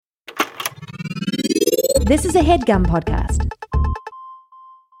This is a HeadGum podcast.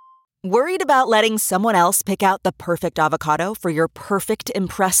 Worried about letting someone else pick out the perfect avocado for your perfect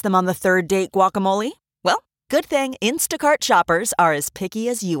impress-them-on-the-third-date guacamole? Well, good thing Instacart shoppers are as picky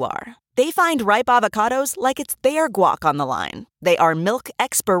as you are. They find ripe avocados like it's their guac on the line. They are milk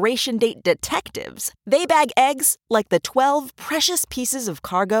expiration date detectives. They bag eggs like the 12 precious pieces of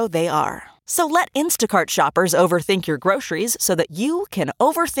cargo they are. So let Instacart shoppers overthink your groceries so that you can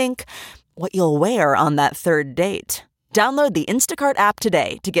overthink what you'll wear on that third date. Download the Instacart app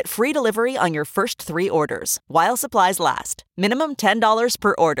today to get free delivery on your first 3 orders, while supplies last. Minimum $10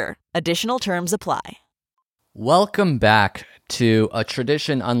 per order. Additional terms apply. Welcome back to a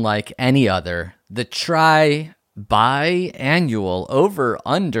tradition unlike any other, the biannual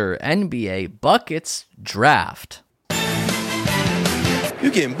over-under NBA Buckets Draft.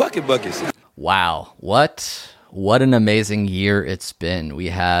 You're getting buckets. Wow, what an amazing year it's been. We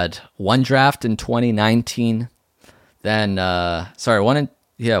had one draft in 2019, then one in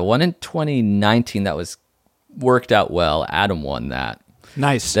 2019 that was worked out well. Adam won that.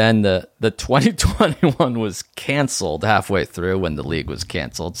 Nice. Then the 2021 was canceled halfway through when the league was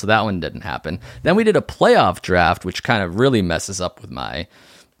canceled, so that one didn't happen. Then we did a playoff draft, which kind of really messes up with my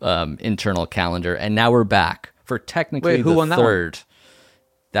internal calendar, and now we're back for technically who won third.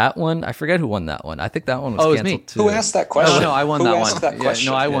 That one, I forget who won that one. I think that one was canceled too. Who asked that question? Oh, no, I won Who that asked one. That question?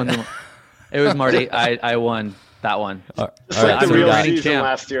 Yeah, no, I won. It was Marty. I won that one. Just like the real season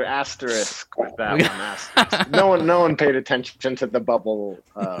last year, asterisk with that one. Asterisk. No one paid attention to the bubble.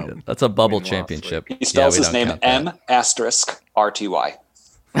 That's a bubble championship. He spells his name M asterisk RTY.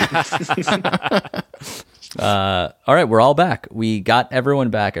 All right, we're all back. We got everyone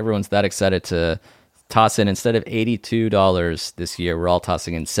back. Everyone's that excited to toss in, instead of $82 this year, we're all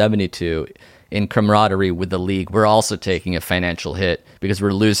tossing in $72 in camaraderie with the league. We're also taking a financial hit because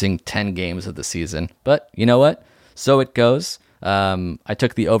we're losing 10 games of the season. But you know what? So it goes. I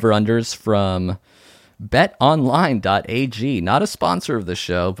took the over-unders from betonline.ag, not a sponsor of the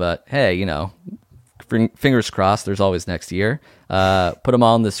show, but hey, you know, fingers crossed, there's always next year. Put them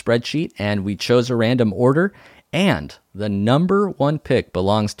all in the spreadsheet, and we chose a random order, and the number one pick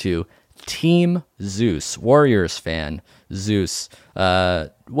belongs to Team Zeus, Warriors fan, Zeus.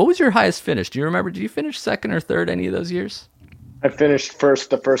 What was your highest finish? Do you remember? Did you finish second or third any of those years? I finished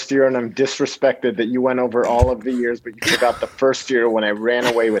first the first year, and I'm disrespected that you went over all of the years, but you forgot the first year when I ran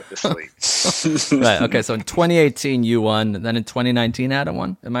away with this league. Right. Okay. So in 2018 you won, and then in 2019 Adam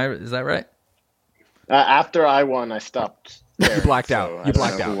won. Is that right? After I won, I stopped. You blacked out. You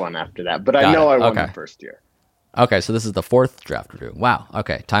blacked out. Who won after that? But I know I won the first year. Okay, so this is the fourth draft review. Wow.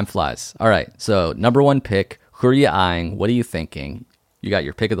 Okay, time flies. All right, so number one pick. Who are you eyeing? What are you thinking? You got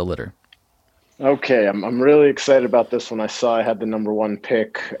your pick of the litter. Okay, I'm really excited about this one. I saw I had the number one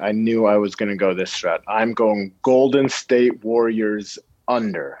pick. I knew I was going to go this route. I'm going Golden State Warriors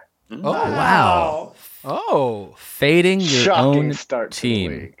under. Oh, wow. Oh. Fading your Shocking own start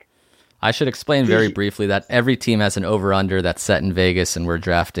team. to the league. I should explain very briefly that every team has an over-under that's set in Vegas, and we're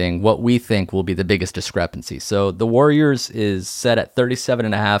drafting what we think will be the biggest discrepancy. So the Warriors is set at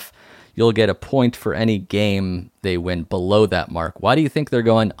 37.5. You'll get a point for any game they win below that mark. Why do you think they're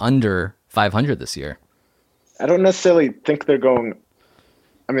going under 500 this year? I don't necessarily think they're going.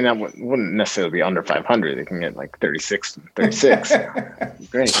 I mean, that wouldn't necessarily be under 500. They can get like 36.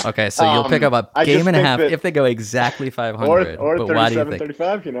 Great. Okay, so you'll pick up a game and a half if they go exactly 500. Or but 37, why do you think?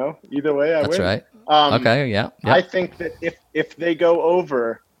 35, you know. Either way, I That's win. right. Okay, yeah. I think that if they go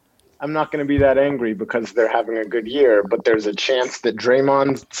over, I'm not going to be that angry because they're having a good year. But there's a chance that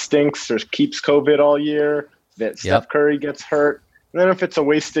Draymond stinks or keeps COVID all year, that Steph Curry gets hurt. And then if it's a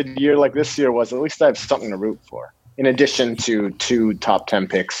wasted year like this year was, at least I have something to root for, in addition to 2 top 10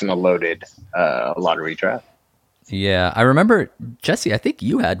 picks and a loaded lottery draft. Yeah, I remember, Jesse, I think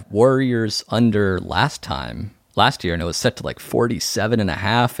you had Warriors under last year, and it was set to like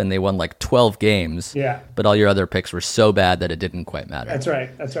 47.5, and they won like 12 games. Yeah. But all your other picks were so bad that it didn't quite matter. That's right.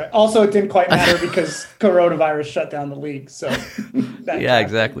 Also, it didn't quite matter because coronavirus shut down the league. So yeah,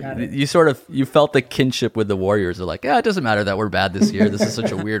 exactly. You felt the kinship with the Warriors. They're like, yeah, it doesn't matter that we're bad this year. This is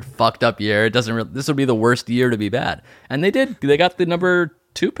such a weird, fucked up year. This would be the worst year to be bad. And they did. They got the number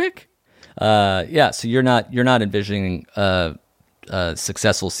 2 pick. So you're not envisioning a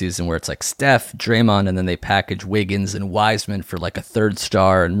successful season where it's like Steph, Draymond, and then they package Wiggins and Wiseman for like a third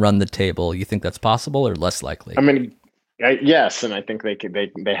star and run the table. You think that's possible or less likely? I mean, yes, and I think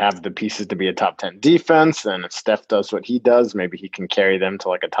they have the pieces to be a top 10 defense. And if Steph does what he does, maybe he can carry them to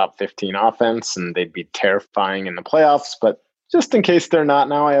like a top 15 offense, and they'd be terrifying in the playoffs. But just in case they're not,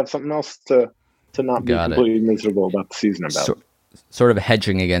 now I have something else to not be completely miserable about the season about. Sort of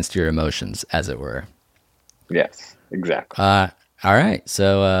hedging against your emotions, as it were. Yes, exactly. All right.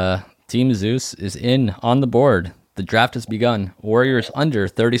 So Team Zeus is in on the board. The draft has begun. Warriors under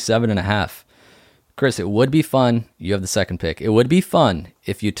 37.5. Chris, it would be fun. You have the second pick. It would be fun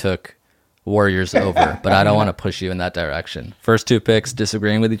if you took Warriors over, but I don't want to push you in that direction. First two picks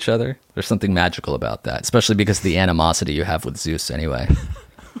disagreeing with each other. There's something magical about that, especially because of the animosity you have with Zeus anyway.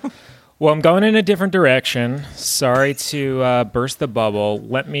 Well, I'm going in a different direction. Sorry to burst the bubble.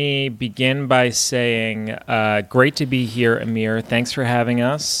 Let me begin by saying, great to be here, Amir. Thanks for having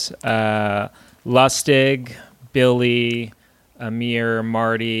us. Lustig, Billy, Amir,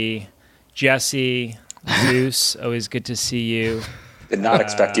 Marty, Jesse, Zeus, always good to see you. Did not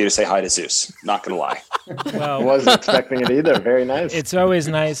expect you to say hi to Zeus. Not going to lie. I wasn't expecting it either. Very nice. It's always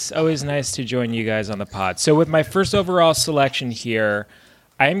nice to join you guys on the pod. So with my first overall selection here,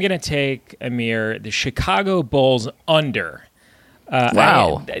 I am going to take, Amir, the Chicago Bulls under.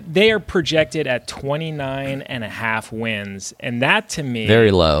 Wow. They are projected at 29.5 wins, and that to me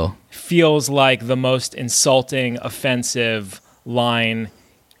very low feels like the most insulting, offensive line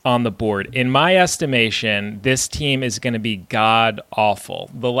on the board. In my estimation, this team is going to be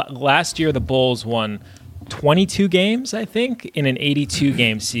god-awful. Last year, the Bulls won 22 games, I think, in an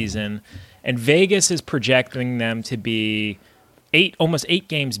 82-game season, and Vegas is projecting them to be almost 8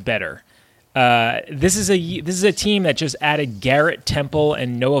 games better. This is a team that just added Garrett Temple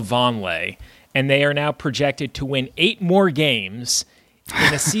and Noah Vonleh, and they are now projected to win 8 more games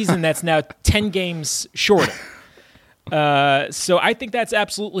in a season that's now 10 games shorter. So I think that's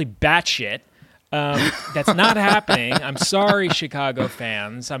absolutely batshit. That's not happening. I'm sorry, Chicago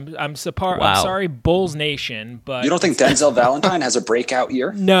fans. I'm sorry, Bulls Nation. But you don't think Denzel Valentine has a breakout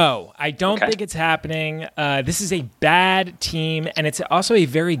year? No, I don't think it's happening. This is a bad team, and it's also a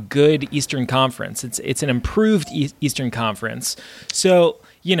very good Eastern Conference. It's an improved Eastern Conference. So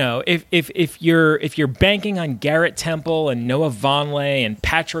if you're banking on Garrett Temple and Noah Vonleh and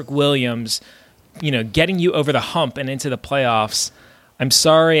Patrick Williams, getting you over the hump and into the playoffs, I'm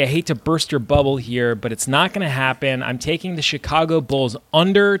sorry, I hate to burst your bubble here, but it's not going to happen. I'm taking the Chicago Bulls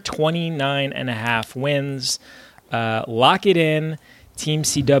under 29.5 wins. Lock it in. Team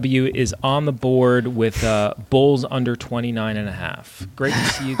CW is on the board with Bulls under 29.5. Great to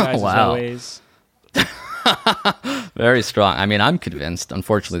see you guys as always. Very strong. I mean, I'm convinced.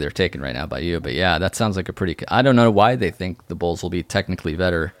 Unfortunately, they're taken right now by you. But yeah, that sounds like a pretty... I don't know why they think the Bulls will be technically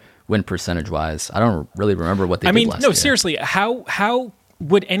better win percentage wise. I don't really remember what they did last year. Seriously, how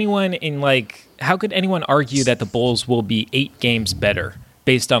would anyone how could anyone argue that the Bulls will be 8 games better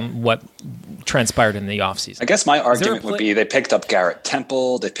based on what transpired in the offseason? I guess my argument would be they picked up Garrett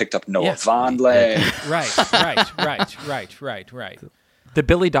Temple, they picked up Noah Vonleh. Right. The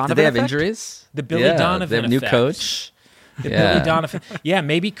Billy Donovan Did they have effect? Injuries? The Billy Donovan They have a new effect. coach. Billy Donovan. Yeah,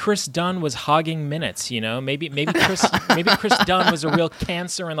 maybe Chris Dunn was hogging minutes, Maybe Chris Dunn was a real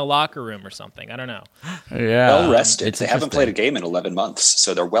cancer in the locker room or something. I don't know. Yeah. Well rested. It's they haven't played a game in 11 months,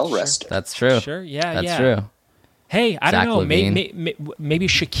 so they're well rested. That's true. Sure, yeah, That's true. Hey, I Zach don't know. LaVine. Maybe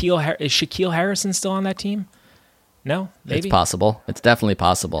is Shaquille Harrison still on that team? No, maybe. It's possible. It's definitely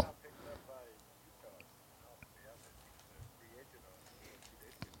possible.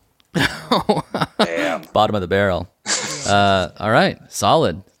 Damn. Bottom of the barrel. All right,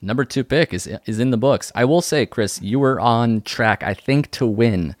 solid. Number 2 pick is in the books. I will say, Chris, you were on track, I think, to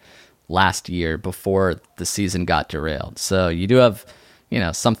win last year before the season got derailed. So you do have,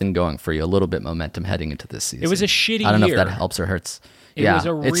 something going for you, a little bit momentum heading into this season. It was a shitty year. I don't know if that helps or hurts. It was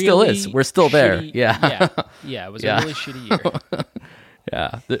a it still is. We're still there. shitty- Yeah. Yeah, it was a really shitty year.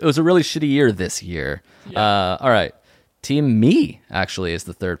 Yeah, it was a really shitty year this year. All right, Team Me actually is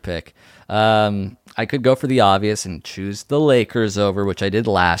the 3rd pick. I could go for the obvious and choose the Lakers over, which I did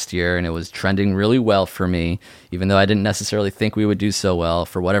last year, and it was trending really well for me, even though I didn't necessarily think we would do so well.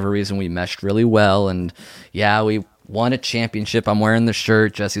 For whatever reason, we meshed really well, and yeah, we won a championship. I'm wearing the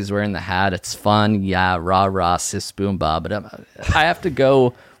shirt. Jesse's wearing the hat. It's fun. Yeah, rah, sis, boom, ba. But I have to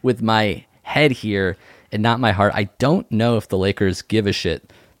go with my head here and not my heart. I don't know if the Lakers give a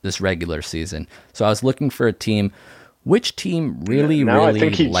shit this regular season. So I was looking for a team. Which team really I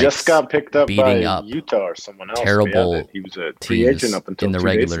think he likes just got picked up by up Utah or someone else. terrible He was a free agent up until in the 2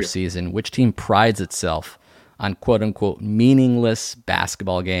 days regular ago. season? Which team prides itself on quote-unquote meaningless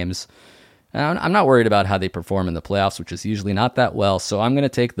basketball games? I'm not worried about how they perform in the playoffs, which is usually not that well, so I'm going to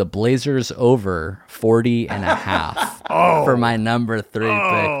take the Blazers over 40.5 for my number 3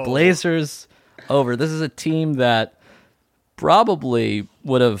 pick. Blazers over. This is a team that probably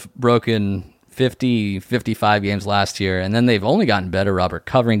would have broken 50, 55 games last year, and then they've only gotten better. Robert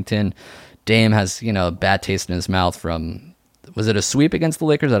Covington, Dame has, a bad taste in his mouth from was it a sweep against the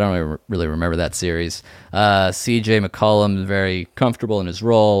Lakers? I don't really remember that series. CJ McCollum, very comfortable in his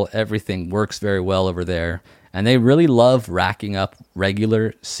role. Everything works very well over there. And they really love racking up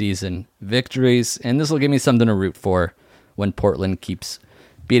regular season victories. And this will give me something to root for when Portland keeps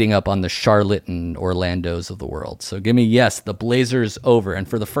beating up on the Charlotte and Orlandos of the world. So give me, yes, the Blazers over. And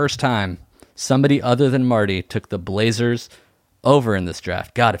for the first time, somebody other than Marty took the Blazers over in this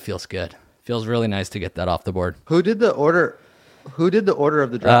draft. God, it feels good. Feels really nice to get that off the board. Who did the order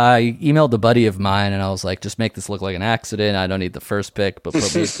of the draft? I emailed a buddy of mine, and I was like, just make this look like an accident. I don't need the first pick, but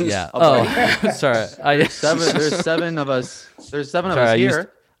yeah. Sorry. There's seven of us. There's seven of us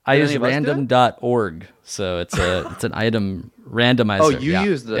here. I used random.org, so it's an item randomizer. Oh, you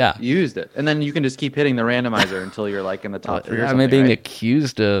used it, and then you can just keep hitting the randomizer until you're like in the top 3 or something. Am I being right?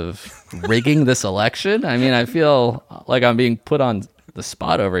 accused of rigging this election? I mean, I feel like I'm being put on the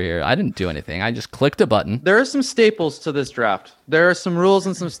spot over here. I didn't do anything. I just clicked a button. There are some staples to this draft. There are some rules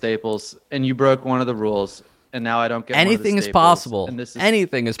and some staples, and you broke one of the rules, and now I don't get anything one of the is possible.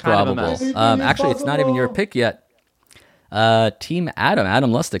 Anything is probable. Actually, it's not even your pick yet. Team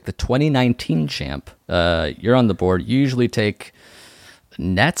Adam Lustig, the 2019 champ. You're on the board. You usually take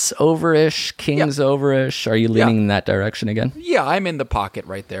Nets over-ish, Kings over-ish. Are you leaning in that direction again? Yeah, I'm in the pocket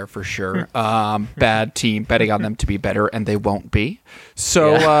right there for sure. Bad team, betting on them to be better, and they won't be.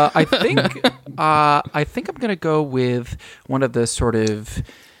 So I think I'm going to go with one of the sort of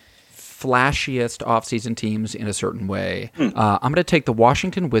flashiest offseason teams in a certain way. I'm going to take the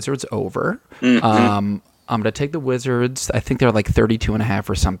Washington Wizards over. I'm going to take the Wizards. I think they're like 32.5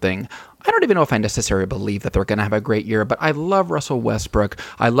 or something. I don't even know if I necessarily believe that they're going to have a great year, but I love Russell Westbrook.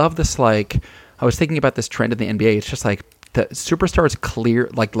 I love this, I was thinking about this trend in the NBA. It's just like the superstars clear,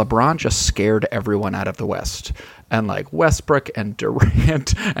 like LeBron just scared everyone out of the West. And like Westbrook and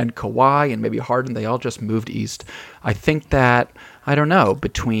Durant and Kawhi and maybe Harden, they all just moved east. I think that, I don't know,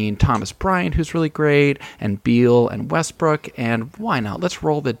 between Thomas Bryant, who's really great, and Beal and Westbrook, and why not? Let's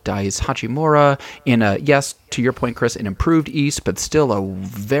roll the dice. Hachimura in a, yes, to your point, Chris, an improved East, but still a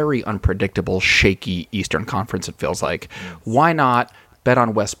very unpredictable, shaky Eastern Conference, it feels like. Why not bet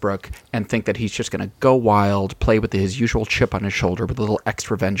on Westbrook and think that he's just going to go wild, play with his usual chip on his shoulder with a little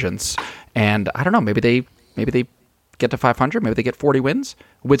extra vengeance? And I don't know, maybe they get to 500, maybe they get 40 wins.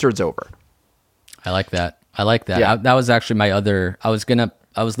 Wizards over. I like that. Yeah. That was actually my other. I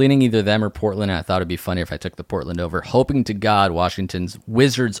was leaning either them or Portland, and I thought it'd be funny if I took the Portland over, hoping to God Washington's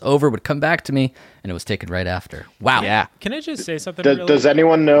Wizards over would come back to me, and it was taken right after. Wow. Yeah. Can I just say something? Does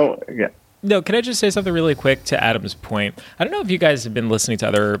anyone know? Yeah. No, can I just say something really quick to Adam's point? I don't know if you guys have been listening to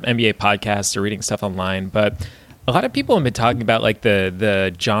other NBA podcasts or reading stuff online, but a lot of people have been talking about like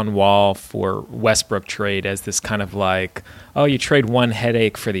the John Wall for Westbrook trade as this kind of like, oh, you trade one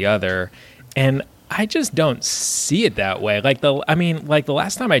headache for the other. And I just don't see it that way. Like the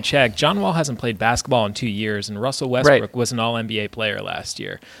last time I checked, John Wall hasn't played basketball in 2 years, and Russell Westbrook was an All-NBA player last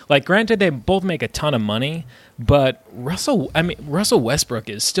year. Like, granted, they both make a ton of money, but Russell Westbrook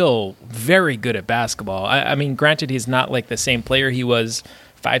is still very good at basketball. I mean, granted, he's not like the same player he was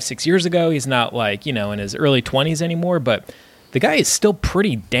 5-6 years ago. He's not like, in his early 20s anymore, but the guy is still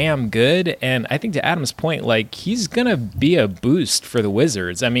pretty damn good, and I think to Adam's point, like, he's going to be a boost for the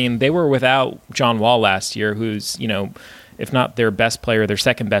Wizards. I mean, they were without John Wall last year, who's, if not their best player, their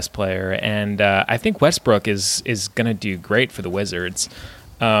second best player, and I think Westbrook is going to do great for the Wizards.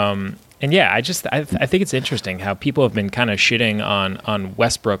 And yeah, I think it's interesting how people have been kind of shitting on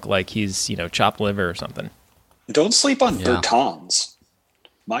Westbrook like he's, chopped liver or something. Don't sleep on Bertans.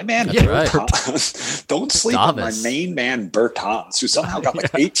 My man, Bertans. Don't sleep on my main man, Bertans, who somehow got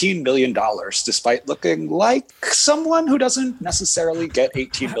like $18 million despite looking like someone who doesn't necessarily get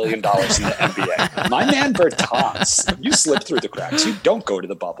 $18 million in the NBA. My man, Bertans, you slip through the cracks. You don't go to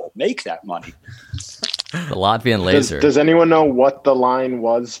the bubble. Make that money. The Latvian laser. Does anyone know what the line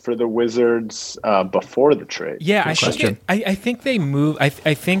was for the Wizards before the trade? Yeah, I think they moved. I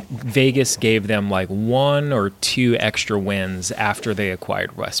think Vegas gave them like 1 or 2 extra wins after they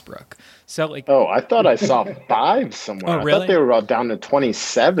acquired Westbrook. So like, I thought I saw 5 somewhere. Oh, really? I thought they were all down to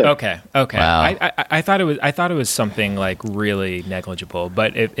 27. Okay. Wow. I thought it was something like really negligible,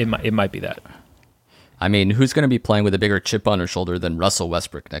 but it might be that. I mean, who's going to be playing with a bigger chip on her shoulder than Russell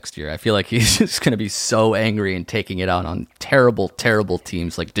Westbrook next year? I feel like he's just going to be so angry and taking it out on terrible, terrible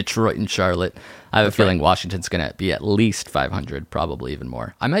teams like Detroit and Charlotte. I have a feeling Washington's going to be at least 500, probably even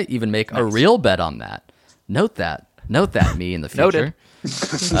more. I might even make a real bet on that. Note that, me in the future.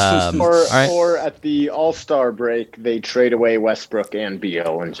 Or at the All-Star break, they trade away Westbrook and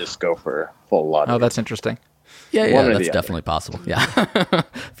Beal and just go for full lottery. Oh, that's interesting. Yeah, that's definitely possible. Yeah.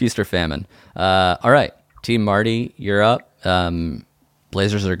 Feast or famine. All right. Team Marty, you're up.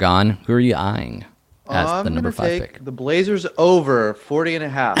 Blazers are gone. Who are you eyeing as the number 5 pick? The Blazers over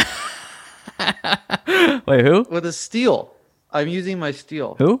 40.5. Wait, who? With a steal. I'm using my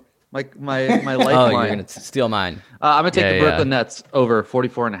steal. Who? My lifeline. Oh, you're going to steal mine. I'm going to take the Brooklyn Nets over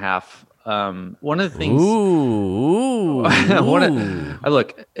 44.5. One of the things. Ooh.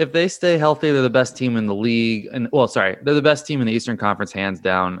 Look, if they stay healthy, they're the best team in the league. They're the best team in the Eastern Conference, hands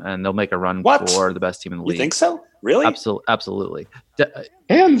down, and they'll make a run for the best team in the league. You think so? Really? Absolutely.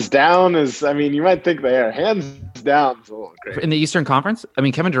 Hands down you might think they are. Hands down is a little crazy. In the Eastern Conference,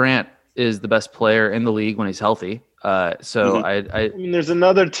 Kevin Durant is the best player in the league when he's healthy. There's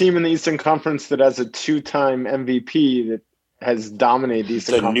another team in the Eastern Conference that has a 2-time MVP that has dominated the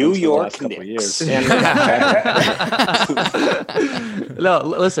Eastern Conference New York for the last Knicks. couple of years. No,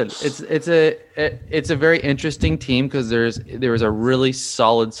 listen, it's a very interesting team because there was a really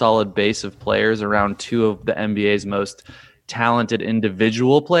solid base of players around 2 of the NBA's most talented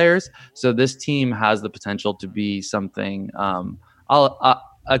individual players. So this team has the potential to be something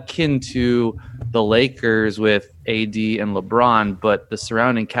akin to the Lakers with AD and LeBron, but the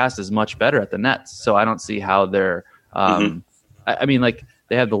surrounding cast is much better at the Nets. So I don't see how they're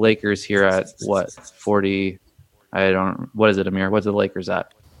they have the Lakers here at 40. What is it, Amir? What's the Lakers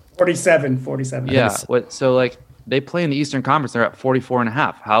at? 47. Yeah. They play in the Eastern Conference. They're at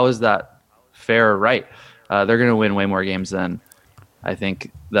 44.5. How is that fair or right? They're going to win way more games than I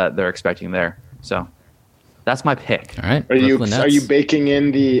think that they're expecting there. So that's my pick. All right. Are you baking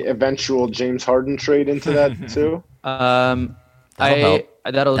in the eventual James Harden trade into that too? That'll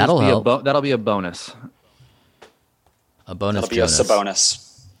be a bonus. A bonus. That'll be a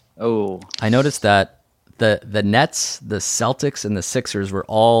Sabonis. Oh, I noticed that the Nets, the Celtics, and the Sixers were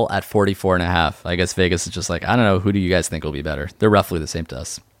all at 44.5. I guess Vegas is just like, I don't know. Who do you guys think will be better? They're roughly the same to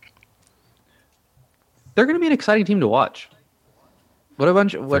us. They're going to be an exciting team to watch.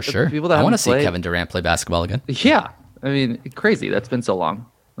 For sure. People that I want to played. see Kevin Durant play basketball again. Yeah. Crazy. That's been so long.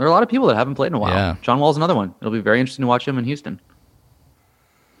 There are a lot of people that haven't played in a while. Yeah. John Wall's another one. It'll be very interesting to watch him in Houston.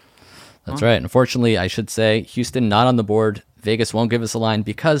 That's right. Unfortunately, I should say, Houston not on the board. Vegas won't give us a line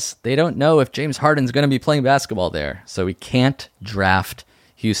because they don't know if James Harden's going to be playing basketball there. So we can't draft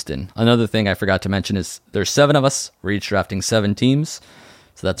Houston. Another thing I forgot to mention is there's 7 of us. We're each drafting 7 teams.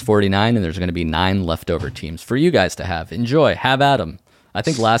 So that's 49, and there's going to be 9 leftover teams for you guys to have. Enjoy. Have at 'em. I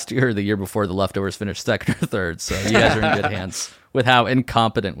think last year or the year before, the leftovers finished 2nd or 3rd. So you guys are in good hands with how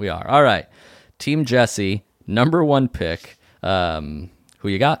incompetent we are. All right. Team Jesse, number 1 pick. Who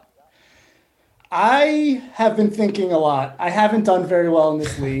you got? I have been thinking a lot. I haven't done very well in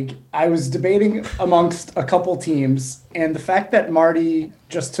this league. I was debating amongst a couple teams, and the fact that Marty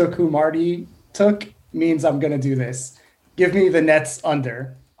just took who Marty took means I'm going to do this. Give me the Nets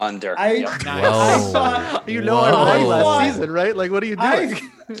under. I thought, I won last season, right? Like, what are you doing?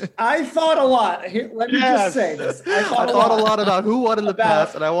 I thought a lot. Let me just say this. I thought a lot about who won in the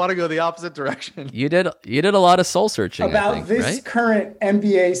past, and I want to go the opposite direction. You did a lot of soul searching about this current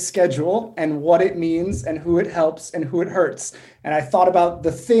NBA schedule and what it means and who it helps and who it hurts. And I thought about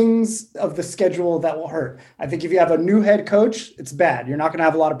the things of the schedule that will hurt. I think if you have a new head coach, it's bad. You're not going to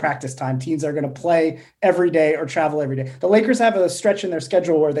have a lot of practice time. Teams are going to play every day or travel every day. The Lakers have a stretch in their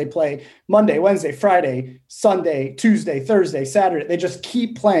schedule where they play Monday, Wednesday, Friday, Sunday, Tuesday, Thursday, Saturday. They just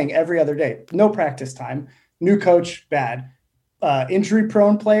keep playing every other day. No practice time. New coach, bad.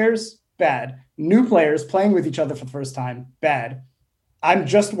 Injury-prone players, bad. New players playing with each other for the first time, bad. I'm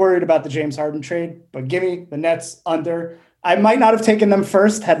just worried about the James Harden trade, but give me the Nets under. I might not have taken them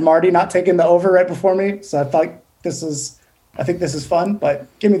first had Marty not taken the over right before me. So I think this is fun, but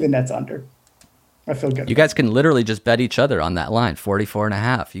give me the Nets under. I feel good. You guys can literally just bet each other on that line,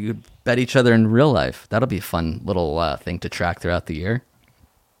 44.5. You could bet each other in real life. That'll be a fun little thing to track throughout the year.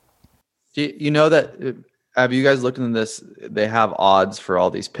 You know that, have you guys looked into this? They have odds for all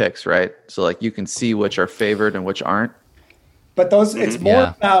these picks, right? So like you can see which are favored and which aren't. But those, it's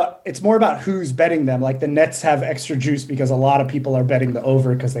more about who's betting them. Like the Nets have extra juice because a lot of people are betting the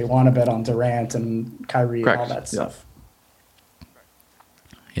over because they want to bet on Durant and Kyrie and all that stuff.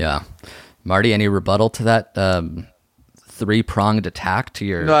 Yeah. Marty, any rebuttal to that 3-pronged attack to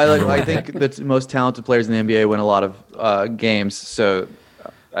your? No, I think the most talented players in the NBA win a lot of games, so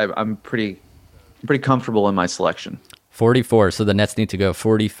I'm pretty comfortable in my selection. 44. So the Nets need to go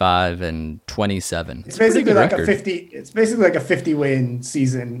 45 and 27. It's basically like a 50. It's basically like a 50-win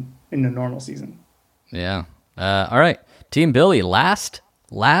season in a normal season. Yeah. All right, Team Billy, last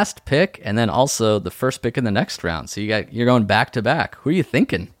pick, and then also the first pick in the next round. So you're going back to back. Who are you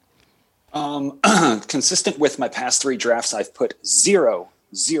thinking? Consistent with my past 3 drafts, I've put zero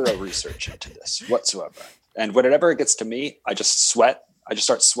research into this whatsoever. And whenever it gets to me, I just sweat. I just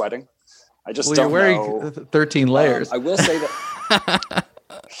start sweating. I just don't you're know. wearing 13 layers. I will say that.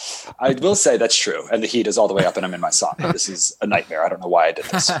 I will say that's true. And the heat is all the way up and I'm in my sauna. This is a nightmare. I don't know why I did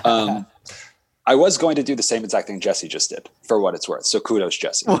this. I was going to do the same exact thing Jesse just did, for what it's worth. So kudos,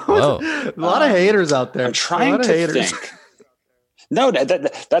 Jesse. Whoa. A lot of haters out there. I'm trying to think. No,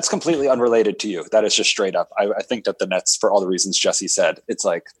 that's completely unrelated to you. That is just straight up. I think that the Nets, for all the reasons Jesse said, it's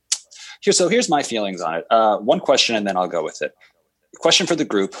like, here's my feelings on it. One question, and then I'll go with it. Question for the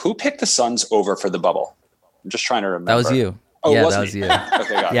group. Who picked the Suns over for the bubble? I'm just trying to remember. That was you. Oh, yeah, was that me? was you.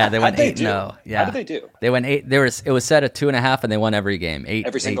 Okay, got yeah, it. they went 8-0. Yeah. How did they do? They went 8. It was set at 2.5, and they won every game.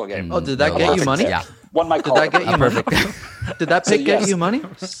 Every single game. Oh, did that get you money? Yeah. Won my call. Did that get you money? Did that pick get you money?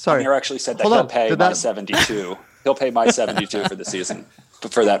 Sorry. Amir actually said that he'll pay my 72. He'll pay my 72 for the season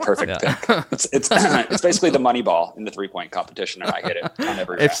for that perfect pick. It's basically the money ball in the 3-point competition, and I hit it on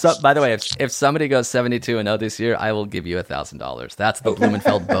every By the way, if somebody goes 72-0 this year, I will give you $1,000. That's the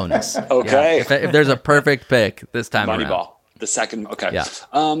Blumenfeld bonus. Okay. Yeah. If there's a perfect pick this time money around. ball. The second. Okay. Yeah.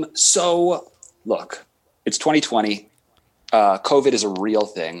 So look, it's 2020. COVID is a real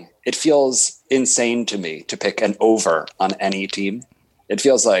thing. It feels insane to me to pick an over on any team. It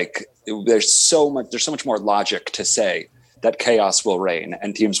feels like there's so much more logic to say that chaos will reign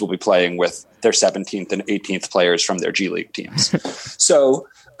and teams will be playing with their 17th and 18th players from their G League teams. So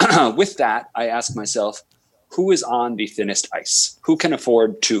with that, I ask myself, who is on the thinnest ice? Who can't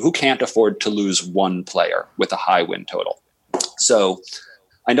afford to lose one player with a high win total? So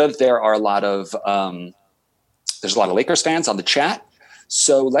I know that there are there's a lot of Lakers fans on the chat.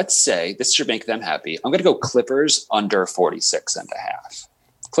 So let's say this should make them happy. I'm going to go Clippers under 46.5.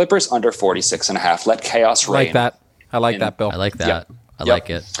 Clippers under 46.5. Let chaos reign. Like that. I like that, Bill. I like that. I like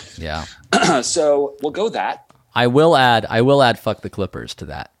it. Yeah. So we'll go that. I will add fuck the Clippers to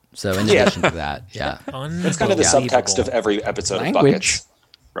that. So in addition to that, yeah. That's kind of the subtext of every episode of Buckets.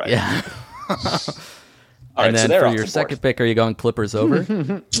 Right. Yeah. All and right, then so for your second pick, are you going Clippers over?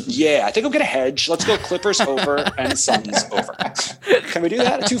 Yeah, I think I'm going to hedge. Let's go Clippers over and Suns over. Can we do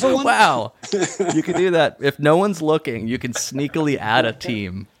that? 2 for 1? Wow. You can do that. If no one's looking, you can sneakily add a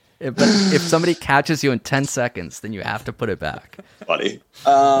team. But if somebody catches you in 10 seconds, then you have to put it back. Funny.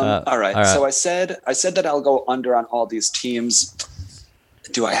 All right. So I said that I'll go under on all these teams.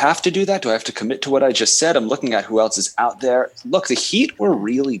 Do I have to do that? Do I have to commit to what I just said? I'm looking at who else is out there. Look, the Heat were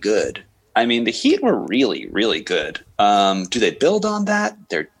really good. I mean, the Heat were really, really good. Do they build on that?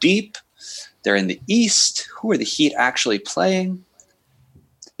 They're deep. They're in the East. Who are the Heat actually playing?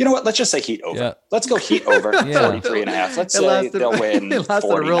 You know what? Let's just say Heat over. Yeah. Let's go Heat over 43.5. Let's say they'll win. It lasted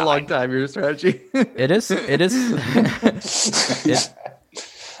 49. a real long time, your strategy. It is.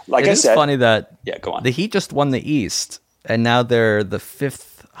 Like it I is said, funny that go on. The Heat just won the East, and now they're the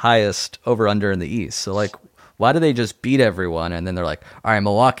 5th highest over-under in the East. So, like, why do they just beat everyone? And then they're like, all right,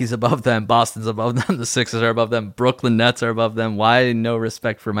 Milwaukee's above them, Boston's above them, the Sixers are above them, Brooklyn Nets are above them. Why no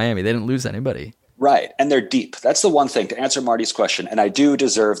respect for Miami? They didn't lose anybody. Right. And they're deep. That's the one thing, to answer Marty's question. And I do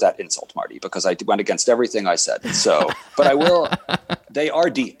deserve that insult, Marty, because I went against everything I said. So, but I will, they are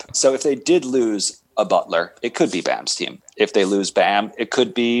deep. So if they did lose a Butler, it could be Bam's team. If they lose Bam, it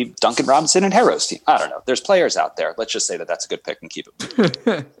could be Duncan Robinson and Harrow's team. I don't know. There's players out there. Let's just say that that's a good pick and keep it.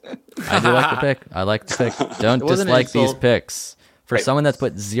 I do like the pick. I like the pick. Don't dislike these picks. For someone that's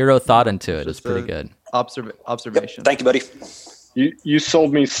put zero thought into it, it's pretty good. Observation. Yep. Thank you, buddy. You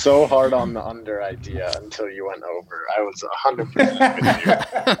sold me so hard on the under idea until you went over. I was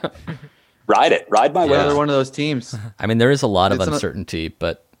 100% with you. Ride my way. They're one of those teams. I mean, there is a lot of uncertainty,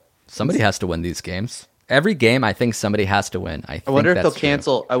 but somebody has to win these games. Every game, I think somebody has to win. I wonder if they'll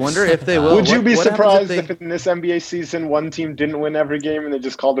cancel. I wonder if they will. Would you be surprised if in this NBA season one team didn't win every game and they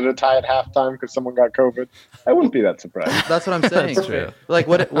just called it a tie at halftime because someone got COVID? I wouldn't be that surprised. That's what I'm saying. That's true. Like,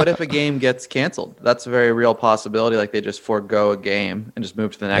 what if a game gets canceled? That's a very real possibility. Like, they just forego a game and just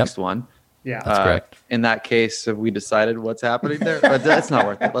move to the next one. Yeah, that's correct. In that case, have we decided what's happening there? But that's not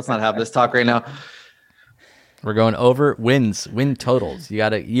worth it. Let's not have this talk right now. We're going over win totals.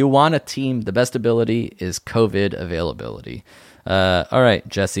 You want a team. The best ability is COVID availability. All right,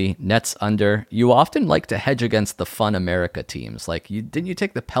 Jesse, Nets under. You often like to hedge against the fun America teams. Like, didn't you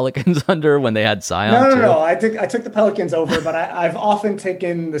take the Pelicans under when they had Zion? No. I took the Pelicans over, but I've often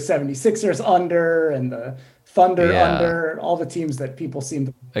taken the 76ers under and the Thunder under, all the teams that people seem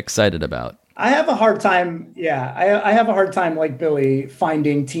to excited about. I have a hard time. Yeah, I have a hard time, like Billy,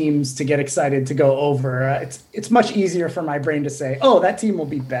 finding teams to get excited to go over. It's much easier for my brain to say, oh, that team will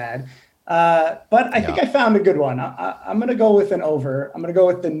be bad. But I think I found a good one. I'm going to go with an over. I'm going to go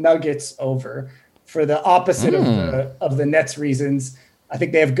with the Nuggets over for the opposite of the Nets reasons. I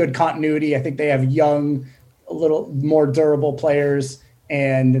think they have good continuity. I think they have young a little more durable players,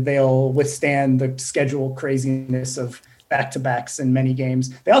 and they'll withstand the schedule craziness of back-to-backs in many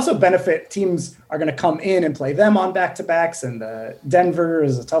games. They also benefit. Teams are going to come in and play them on back-to-backs, and Denver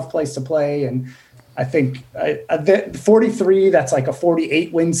is a tough place to play. And I think 43, that's like a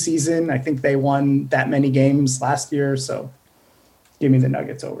 48-win season. I think they won that many games last year, so give me the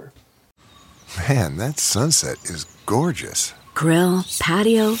Nuggets over. Man, that sunset is gorgeous. Grill,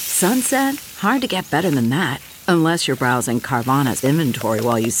 patio, sunset. Hard to get better than that. Unless you're browsing Carvana's inventory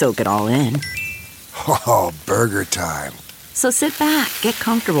while you soak it all in. Oh, burger time. So sit back, get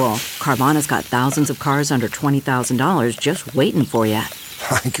comfortable. Carvana's got thousands of cars under $20,000 just waiting for you.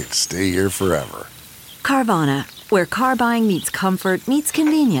 I could stay here forever. Carvana, where car buying meets comfort meets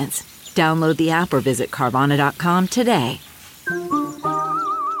convenience. Download the app or visit Carvana.com today.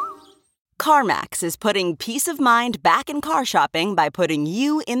 CarMax is putting peace of mind back in car shopping by putting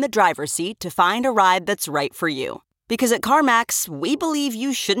you in the driver's seat to find a ride that's right for you. Because at CarMax, we believe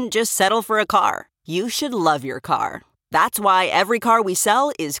you shouldn't just settle for a car. You should love your car. That's why every car we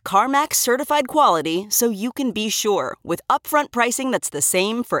sell is CarMax certified quality, so you can be sure with upfront pricing that's the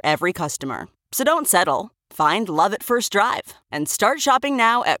same for every customer. So don't settle. Find love at first drive and start shopping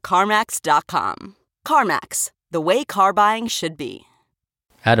now at CarMax.com. CarMax, the way car buying should be.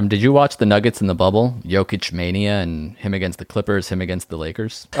 Adam, did you watch the Nuggets in the bubble? Jokic mania and him against the Clippers, him against the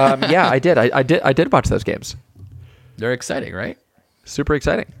Lakers? Yeah, I did. I did watch those games. They're exciting, right? Super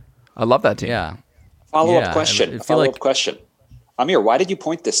exciting. I love that team. Yeah. Follow-up question. Amir, why did you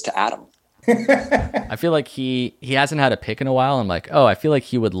point this to Adam? I feel like he hasn't had a pick in a while. I'm like, I feel like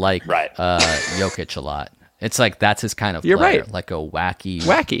he would like Jokic a lot. It's like that's his kind of player, right. Like a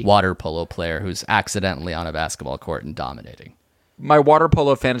wacky water polo player who's accidentally on a basketball court and dominating. My water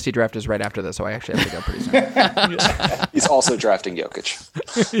polo fantasy draft is right after this, so I actually have to go pretty soon. He's also drafting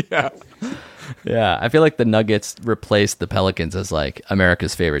Jokic. Yeah. Yeah, I feel like the Nuggets replaced the Pelicans as like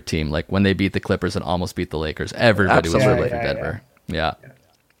America's favorite team. Like when they beat the Clippers and almost beat the Lakers, everybody was rooting for Denver. Yeah.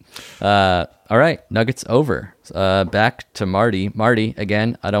 All right, Nuggets over. Back to Marty. Marty,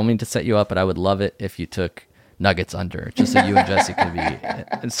 again, I don't mean to set you up, but I would love it if you took Nuggets under, just so you and Jesse could be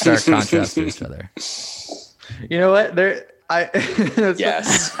in stark contrast to each other. You know what?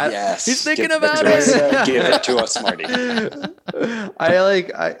 Yes. He's thinking about it. Give it to us, Marty.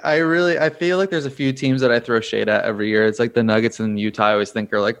 I feel like there's a few teams that I throw shade at every year. It's like the Nuggets and Utah I always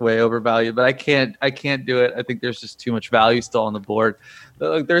think are like way overvalued, but I can't do it. I think there's just too much value still on the board.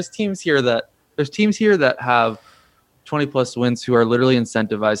 Like, there's teams here that have 20 plus wins who are literally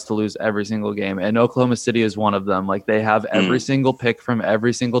incentivized to lose every single game. And Oklahoma City is one of them. Like they have every single pick from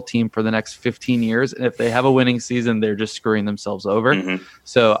every single team for the next 15 years. And if they have a winning season, they're just screwing themselves over. Mm-hmm.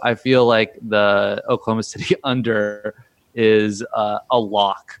 So I feel like the Oklahoma City under is a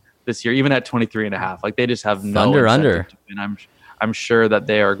lock this year, even at 23.5. Like they just have no under. And I'm sure that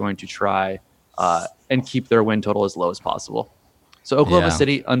they are going to try and keep their win total as low as possible. So Oklahoma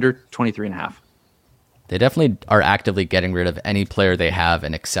City under 23.5. They definitely are actively getting rid of any player they have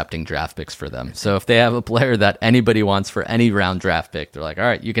and accepting draft picks for them. So if they have a player that anybody wants for any round draft pick, they're like, all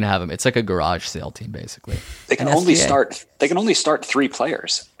right, you can have him. It's like a garage sale team, basically. They can only start 3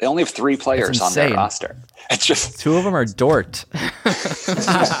 players. They only have 3 players on their roster. It's just 2 of them are Dort. 2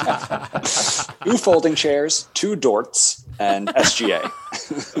 folding chairs, 2 Dorts, and SGA.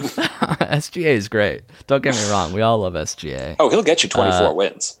 SGA is great. Don't get me wrong. We all love SGA. Oh, he'll get you 24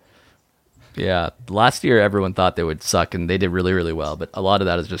 wins. Yeah, last year everyone thought they would suck, and they did really, really well. But a lot of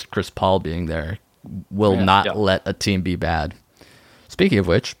that is just Chris Paul being there will not let a team be bad. Speaking of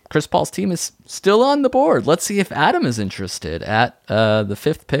which, Chris Paul's team is still on the board. Let's see if Adam is interested at the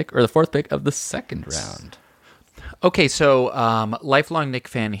 5th pick or the 4th pick of the 2nd round. Okay, so lifelong Knick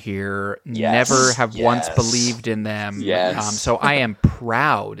fan here. Never have once believed in them. Yes. So I am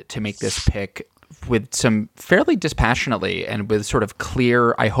proud to make this pick with some fairly dispassionately and with sort of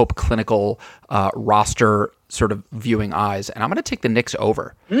clear, I hope, clinical roster sort of viewing eyes. And I'm going to take the Knicks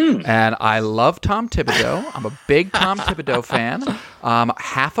over. And I love Tom Thibodeau. I'm a big Tom Thibodeau fan.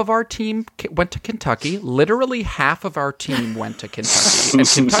 Half of our team went to Kentucky. Literally half of our team went to Kentucky. And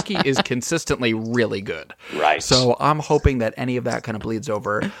Kentucky is consistently really good. Right. So I'm hoping that any of that kind of bleeds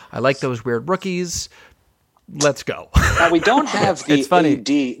over. I like those weird rookies. Let's go. Now we don't have the AD.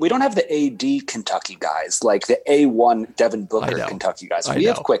 We don't have the AD Kentucky guys like the A1 Devin Booker Kentucky guys. We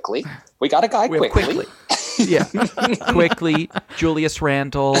have Quickly. We got a guy Quickly. Yeah, Quickly. Julius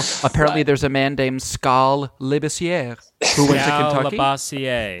Randle. Apparently, there's a man named Skal Labissiere who went to Kentucky.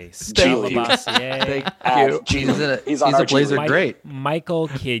 Labissiere. Thank you. He's on our Blazer. Great. Michael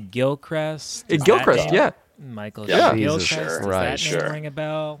Kidd Gilchrist. Gilchrist, yeah. Michael Gilchrist. Does that name ring a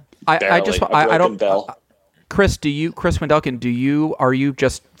bell? I don't. Chris Wendelken, are you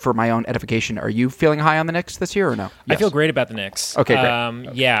just for my own edification, are you feeling high on the Knicks this year or no? Yes. I feel great about the Knicks. Okay,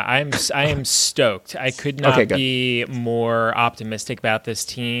 great. Yeah, I am stoked. I could not be more optimistic about this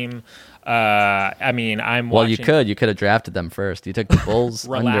team. I mean, I'm watching... you could have drafted them first. You took the Bulls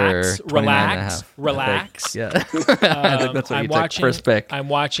under relax. Yeah. I think that's what you took first pick. I'm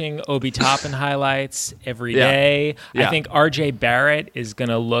watching Obi Toppin highlights every day. Yeah. I think RJ Barrett is going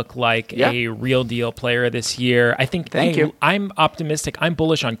to look like a real deal player this year. I think I'm optimistic. I'm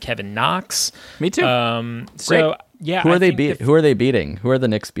bullish on Kevin Knox. Me too. So yeah, Who are they beating? Who are the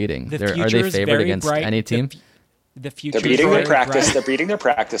Knicks beating? Are they favored against any team? The future. They're beating their practice. Bright. They're beating their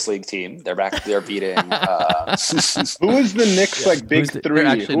practice league team. They're beating. Who is the Knicks big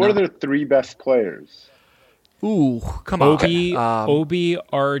three? Who are their three best players? Ooh, come on. Obi,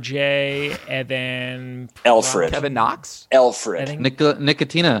 RJ, and then Alfred. Kevin Knox. Alfred.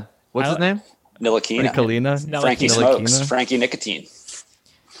 Nicotina. What's his name? Ntilikina. Frankie Smokes. Frankie Nicotine.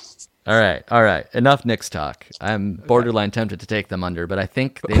 All right. Enough Knicks talk. I'm borderline tempted to take them under, but I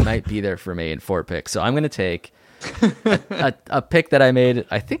think they might be there for me in 4 picks. So I'm going to take a pick that I made,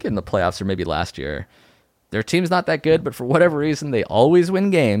 I think in the playoffs or maybe last year. Their team's not that good, but for whatever reason, they always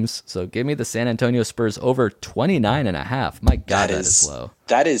win games. So give me the San Antonio Spurs over 29.5. My God, that is low.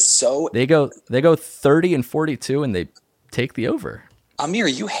 That is so... They go 30-42 and they take the over. Amir,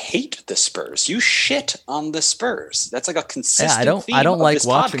 you hate the Spurs. You shit on the Spurs. That's like a consistent theme I don't like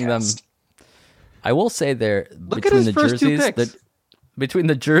watching podcast. them. I will say between the jerseys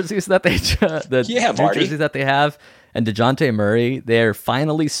that they jerseys that they have and DeJounte Murray, they're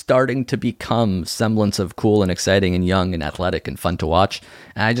finally starting to become semblance of cool and exciting and young and athletic and fun to watch.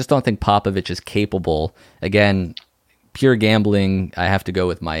 And I just don't think Popovich is capable. Again, pure gambling. I have to go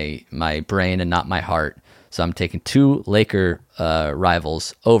with my brain and not my heart. So I'm taking 2 Laker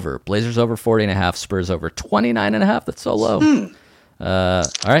rivals over. Blazers over 40.5, Spurs over 29.5. That's so low. All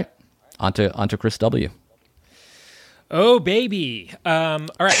right, on to Chris W. Oh, baby. All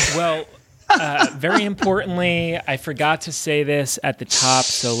right, well, very importantly, I forgot to say this at the top,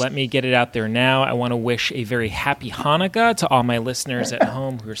 so let me get it out there now. I want to wish a very happy Hanukkah to all my listeners at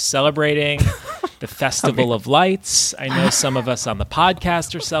home who are celebrating the Festival of Lights. I know some of us on the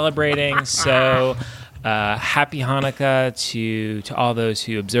podcast are celebrating, so... happy Hanukkah to all those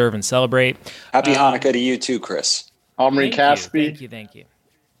who observe and celebrate. Happy Hanukkah to you too, Chris. Omri Caspi. Thank you.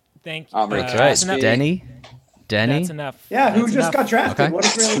 Omri Caspi. Denny. That's enough. Yeah, who just got drafted? Okay. What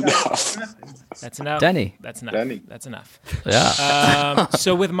is really That's enough. Denny. That's enough. Denny. That's enough. Yeah.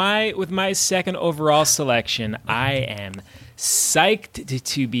 So with my second overall selection, I am psyched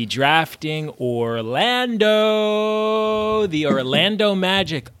to be drafting Orlando, the Orlando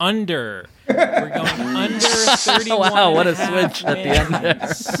Magic under. We're going under 31. Wow, what a switch at the end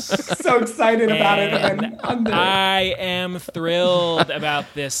there. So excited about it. And under. I am thrilled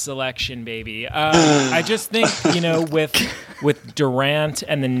about this selection, baby. I just think, with Durant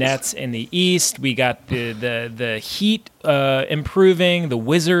and the Nets in the East, we got the Heat improving. The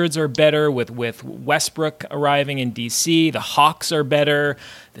Wizards are better with Westbrook arriving in DC. The Hawks are better.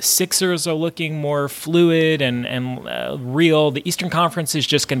 The Sixers are looking more fluid and real. The Eastern Conference is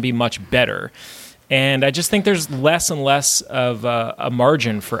just going to be much better. And I just think there's less and less of a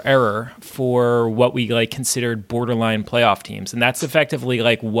margin for error for what we considered borderline playoff teams. And that's effectively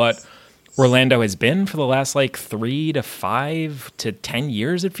what Orlando has been for the last 3 to 5 to 10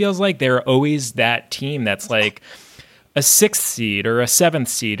 years, it feels like. They're always that team that's a 6th seed or a 7th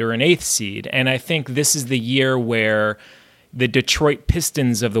seed or an 8th seed. And I think this is the year where the Detroit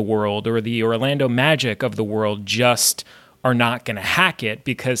Pistons of the world or the Orlando Magic of the world just are not going to hack it,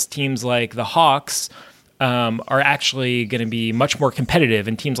 because teams like the Hawks are actually going to be much more competitive,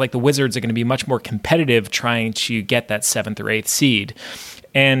 and teams like the Wizards are going to be much more competitive trying to get that 7th or 8th seed.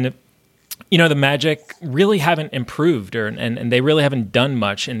 And the Magic really haven't improved, and they really haven't done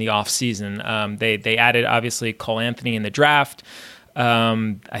much in the offseason. They added, obviously, Cole Anthony in the draft.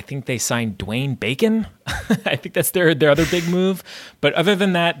 I think they signed Dwayne Bacon. I think that's their other big move. But other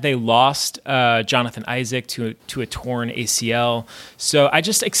than that, they lost Jonathan Isaac to a torn ACL. So I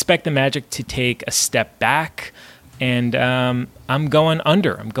just expect the Magic to take a step back. And I'm going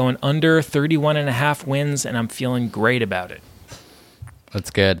under. I'm going under 31.5 wins, and I'm feeling great about it.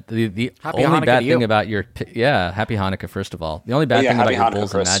 That's good. The Happy only Hanukkah bad to thing you. about your Happy Hanukkah, first of all. The only bad thing about your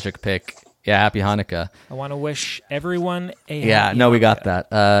Bulls and Magic pick. Yeah, Happy Hanukkah. I want to wish everyone a happy Hanukkah. We got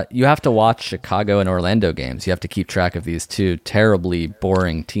that. You have to watch Chicago and Orlando games. You have to keep track of these two terribly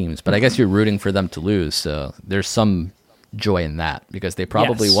boring teams. But I guess you're rooting for them to lose, so there's some joy in that, because they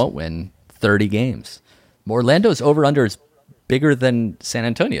probably won't win 30 games. Orlando's over-under is bigger than San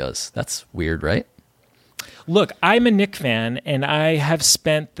Antonio's. That's weird, right? Look, I'm a Knick fan, and I have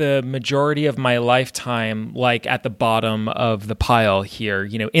spent the majority of my lifetime like at the bottom of the pile here,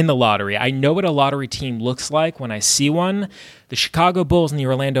 in the lottery. I know what a lottery team looks like when I see one. The Chicago Bulls and the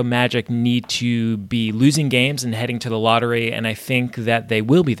Orlando Magic need to be losing games and heading to the lottery, and I think that they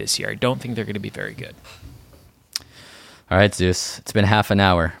will be this year. I don't think they're going to be very good. All right, Zeus. It's been half an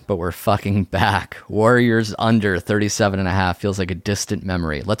hour, but we're fucking back. Warriors under 37.5 feels like a distant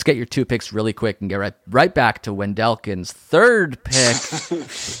memory. Let's get your 2 picks really quick and get right back to Wendelken's 3rd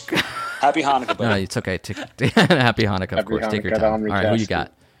pick. Happy Hanukkah, buddy. No, it's okay. Happy Hanukkah, of course. Take your time. All right, who you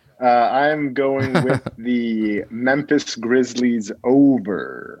got? I'm going with the Memphis Grizzlies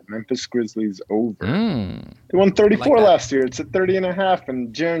over. They won 34 last year. It's at 30.5,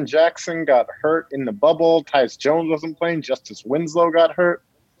 and Jaren Jackson got hurt in the bubble. Tyus Jones wasn't playing. Justice Winslow got hurt.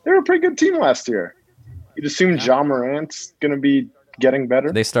 They were a pretty good team last year. You'd assume Ja Morant's going to be getting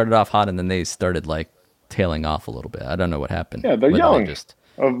better. They started off hot, and then they started tailing off a little bit. I don't know what happened. Yeah, they're young. They just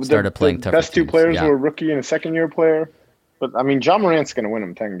started playing tougher best 2 teams. players were a rookie and a second-year player. But, Ja Morant's going to win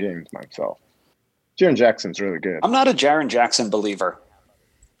him 10 games by himself. Jaren Jackson's really good. I'm not a Jaren Jackson believer.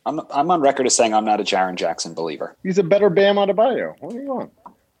 I'm on record as saying I'm not a Jaren Jackson believer. He's a better Bam Adebayo. What do you want?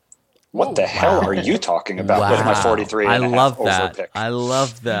 What the hell are you talking about with my 43 and a half over pick? I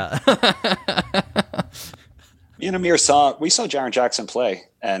love that. Me and Amir we saw Jaren Jackson play,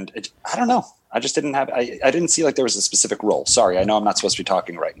 and I don't know. I just didn't have. I didn't see there was a specific role. Sorry, I know I'm not supposed to be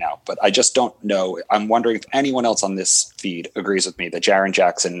talking right now, but I just don't know. I'm wondering if anyone else on this feed agrees with me that Jaren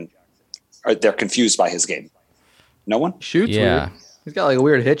Jackson, they're confused by his game. No one? Shoots weird. He's got a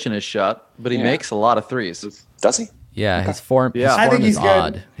weird hitch in his shot, but he makes a lot of threes. Does he? Yeah, his form. Yeah, his form is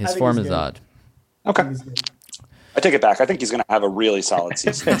odd. His form is odd. Okay. I take it back. I think he's going to have a really solid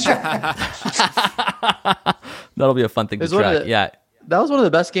season. That'll be a fun thing to track. That was one of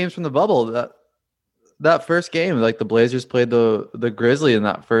the best games from the bubble. That first game, the Blazers played the Grizzlies in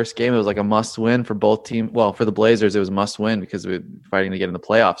that first game. It was a must win for both teams. Well, for the Blazers, it was a must win because we were fighting to get in the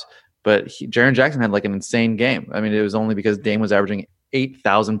playoffs. But Jaren Jackson had an insane game. I mean, it was only because Dame was averaging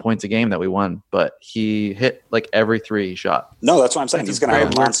 8,000 points a game that we won, but he hit every 3 he shot. No, that's what I'm saying. He's going to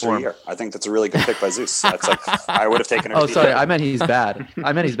have a monster year. I think that's a really good pick by Zeus. That's I would have taken it. Oh, sorry. I meant he's bad. Yeah,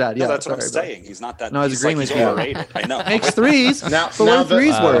 no, that's what I'm saying. He's not that. No, I was agreeing with you. Overrated. I know. Makes threes. Now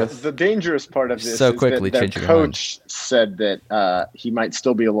threes worth. The dangerous part of this so is quickly that their coach said that he might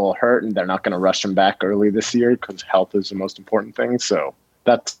still be a little hurt, and they're not going to rush him back early this year because health is the most important thing. So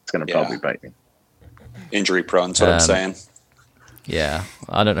that's going to probably bite me. Injury prone, is what I'm saying. Yeah,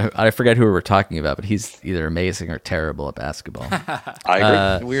 I don't know. I forget who we were talking about, but he's either amazing or terrible at basketball.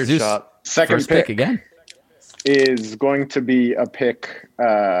 I agree. Weird shot. Second pick again is going to be a pick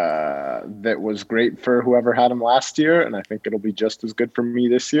that was great for whoever had him last year, and I think it'll be just as good for me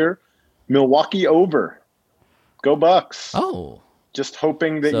this year. Milwaukee over. Go Bucks. Oh. Just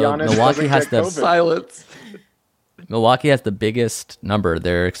hoping that Giannis Milwaukee has the silence. Milwaukee has the biggest number.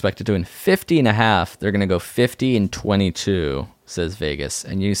 They're expected to win 50.5. They're going to go 50-22, says Vegas.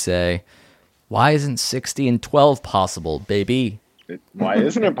 And you say, why isn't 60-12 possible, baby? Why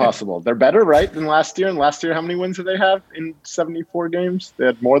isn't it possible? They're better, right, than last year. And last year, how many wins did they have in 74 games? They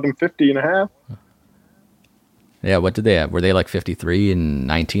had more than 50.5. Yeah, what did they have? Were they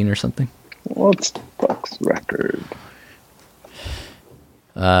 53-19 or something? What's the Bucks record?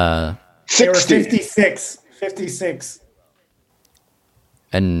 They were 56. 56.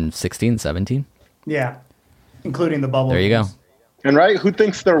 And 16, 17? Yeah, including the bubble. There you go. And who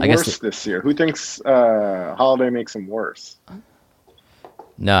thinks they're worse this year? Who thinks Holiday makes them worse?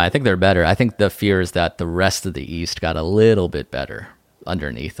 No, I think they're better. I think the fear is that the rest of the East got a little bit better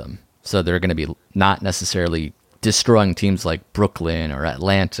underneath them. So they're going to be not necessarily destroying teams like Brooklyn or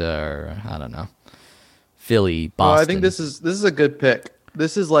Atlanta or, I don't know, Philly, Boston. I think this is a good pick.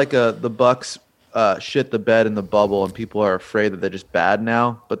 This is the Bucks shit the bed in the bubble, and people are afraid that they're just bad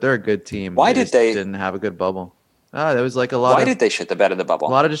now, but they're a good team. Why did they didn't have a good bubble? There was a lot. Why did they shit the bed in the bubble?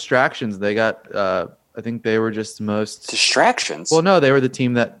 A lot of distractions. They got. I think they were just the most distractions. Well, no, they were the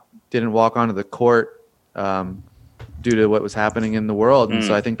team that didn't walk onto the court due to what was happening in the world, and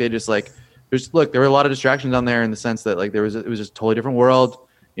so I think they just there were a lot of distractions on there in the sense that it was just a totally different world.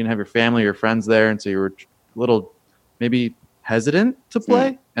 You didn't have your family, your friends there, and so you were a little maybe hesitant to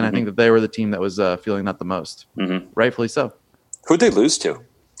play. And I think that they were the team that was feeling that the most. Rightfully so. Who'd they lose to?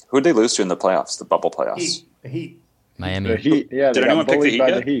 Who'd they lose to in the playoffs, the bubble playoffs? The Heat. Miami. The Heat, yeah. Did anyone pick the Heat?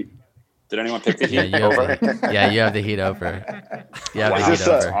 The Heat? Did anyone pick the Heat you over? You have the Heat over. That's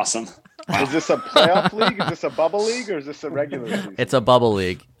awesome. Wow. Is this a playoff league? Is this a bubble league? Or is this a regular season? It's a bubble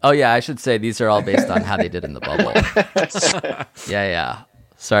league. Oh, yeah, I should say these are all based on how they did in the bubble. Yeah.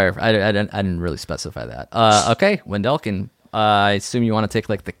 Sorry, I didn't really specify that. Okay, Wendelken. I assume you want to take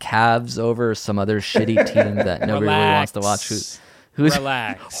like the Cavs over some other shitty team that nobody really wants to watch. Who's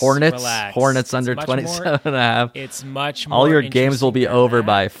Relax. Hornets? Relax. Hornets under 27.5. It's much more. All your games will be over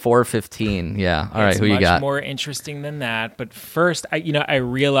by 4:15. Yeah. All right. Who you got? It's much more interesting than that. But first, I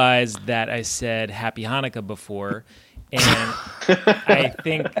realized that I said Happy Hanukkah before, and I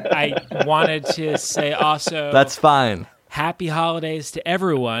think I wanted to say also. That's fine. Happy holidays to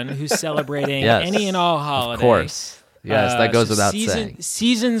everyone who's celebrating yes, any and all holidays. Of course. Yes, that goes without saying.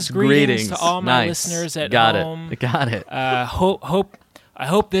 Season's greetings to all my listeners at home. Got it. I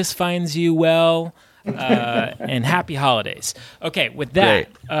hope this finds you well, and happy holidays. Okay, with that,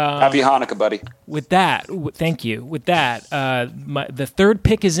 happy Hanukkah, buddy. With that, thank you. With that, the third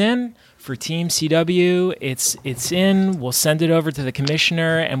pick is in for Team CW. It's in. We'll send it over to the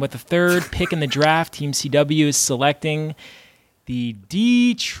commissioner, and with the third pick in the draft, Team CW is selecting the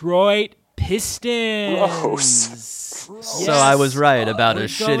Detroit Pistons. Gross. Yes. So I was right about a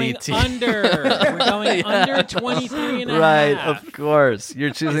shitty team. We're going under 23 and a right, half. Of course.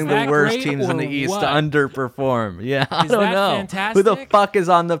 You're choosing the worst teams in the East to underperform. Yeah, I don't know. Fantastic? Who the fuck is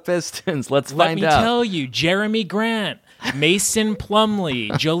on the Pistons? Let's find out. Let me tell you, Jeremy Grant, Mason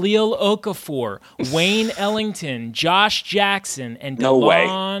Plumlee, Jahlil Okafor, Wayne Ellington, Josh Jackson, and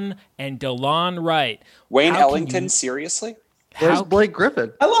DeLon Wright. Wayne Ellington, seriously? Where's Blake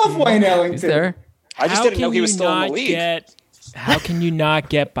Griffin? I love Wayne Ellington. He's there. I just didn't know he was still in the league. How can you not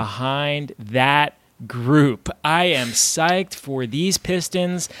get behind that group? I am psyched for these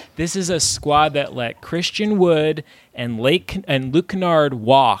Pistons. This is a squad that let Christian Wood and Luke Kennard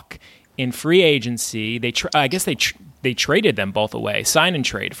walk in free agency. I guess they traded them both away, sign and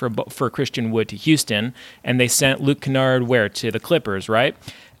trade for Christian Wood to Houston, and they sent Luke Kennard where? To the Clippers, right?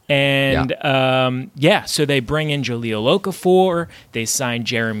 And so they bring in Jahlil Okafor, they sign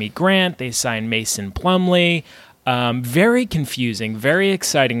Jeremy Grant, they sign Mason Plumlee. Very confusing, very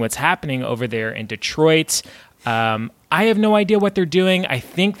exciting what's happening over there in Detroit. I have no idea what they're doing. I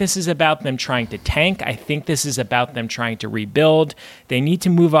think this is about them trying to tank. I think this is about them trying to rebuild. They need to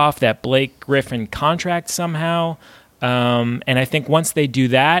move off that Blake Griffin contract somehow. And I think once they do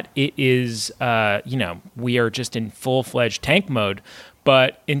that, it is, we are just in full-fledged tank mode.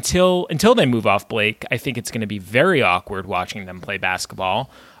 But until they move off Blake, I think it's going to be very awkward watching them play basketball.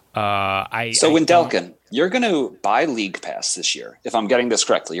 Wendelken, you're going to buy League Pass this year. If I'm getting this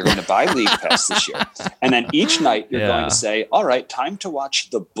correctly, you're going to buy League Pass this year. And then each night you're going to say, all right, time to watch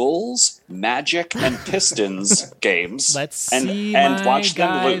the Bulls, Magic, and Pistons games. and watch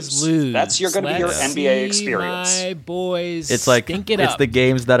them lose. That's going to be your NBA experience. My boys, it's like the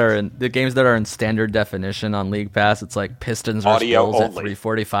games that are in standard definition on League Pass. It's like Pistons versus Bulls at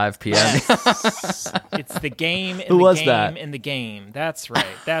 3:45 p.m. It's the game in Who the was game that? in the game. That's right.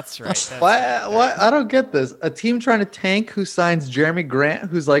 What? I don't get this. A team trying to tank who signs Jeremy Grant,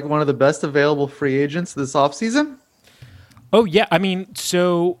 who's like one of the best available free agents this offseason? Oh, yeah. I mean,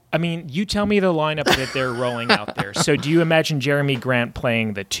 you tell me the lineup that they're rolling out there. So do you imagine Jeremy Grant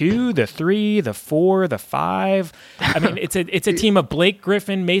playing the 2, the 3, the 4, the 5? I mean, it's a team of Blake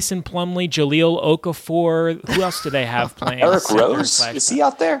Griffin, Mason Plumlee, Jahlil Okafor. Who else do they have playing? Derrick Rose? Is he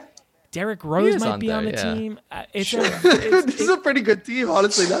out there? Derrick Rose might be on the team. This is a pretty good team,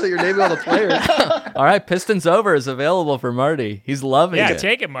 honestly, now that you're naming all the players. All right, Pistons over is available for Marty. He's loving it. Yeah,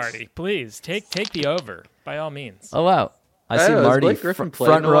 take it, Marty. Please, take the over, by all means. Oh, wow. I see Marty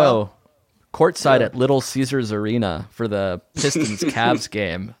front row, courtside at Little Caesars Arena for the Pistons-Cavs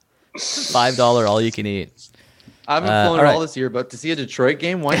game. $5 all you can eat. I haven't flown all this year, but to see a Detroit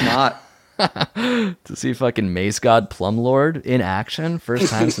game, why not? To see fucking Mace God Plumlord in action, first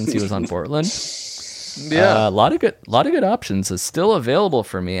time since he was on Portland. Yeah, a lot of good options is still available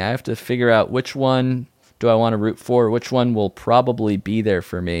for me. I have to figure out which one do I want to root for. Which one will probably be there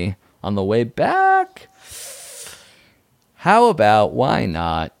for me on the way back. How about, why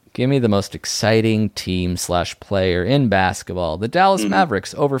not, give me the most exciting team/player in basketball. The Dallas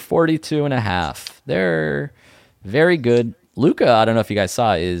Mavericks over 42.5. They're very good. Luka, I don't know if you guys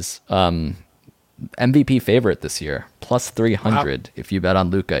saw, is MVP favorite this year, plus 300. Wow. If you bet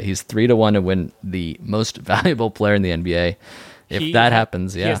on Luka, he's 3-1 to win the most valuable player in the NBA. If that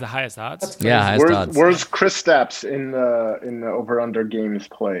happens, he has the highest odds. Yeah, highest odds. Where's Kristaps in the over/under games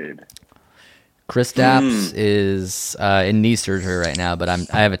played? Kristaps is in knee surgery right now, but I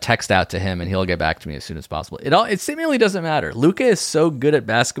have a text out to him, and he'll get back to me as soon as possible. It seemingly doesn't matter. Luka is so good at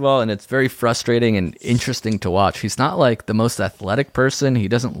basketball, and it's very frustrating and interesting to watch. He's not like the most athletic person. He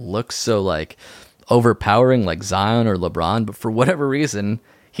doesn't look so like overpowering like Zion or LeBron, but for whatever reason,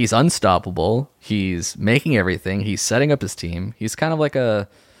 he's unstoppable. He's making everything. He's setting up his team. He's kind of like a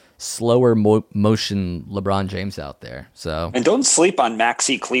slower motion LeBron James out there. So, and don't sleep on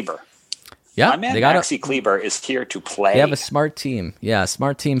Maxi Kleber. Yeah, my man Maxi Kleber is here to play. They have a smart team. Yeah, a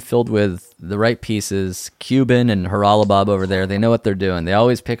smart team filled with the right pieces. Cuban and Haralabob over there, they know what they're doing. They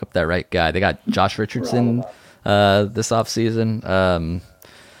always pick up that right guy. They got Josh Richardson this offseason.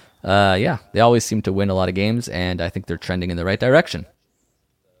 Yeah, they always seem to win a lot of games, and I think they're trending in the right direction.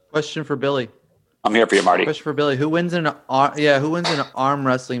 Question for Billy. I'm here for you, Marty. Question for Billy. Who wins in an arm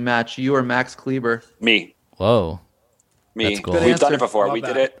wrestling match? You or Max Kleber? Me. Whoa. Me. Cool. We've done it before. We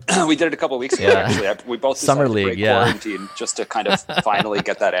did it a couple of weeks ago, actually. We both Summer decided to League, break quarantine just to kind of finally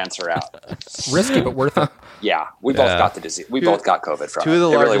get that answer out. Risky, but worth it. Yeah, we both got the disease. We both got COVID from it. Two of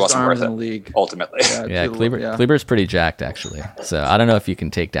the it really largest wasn't arms worth in it, the league. ultimately. Yeah, Kleber's pretty jacked, actually. So I don't know if you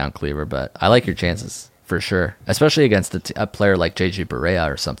can take down Kleber, but I like your chances for sure, especially against a player like JJ Barea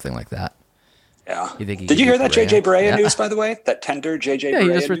or something like that. Yeah. Did you hear that JJ Barea news, by the way? That tender JJ Barea he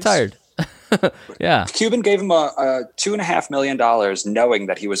just news? retired. Yeah. Cuban gave him a $2.5 million knowing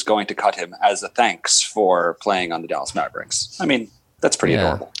that he was going to cut him as a thanks for playing on the Dallas Mavericks. I mean, that's pretty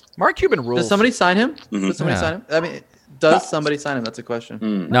adorable. Mark Cuban rules. Does somebody sign him? Mm-hmm. Does somebody sign him? I mean, does somebody sign him? That's a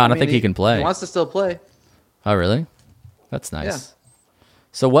question. No, I don't think he can play. He wants to still play. Oh, really? That's nice. Yeah.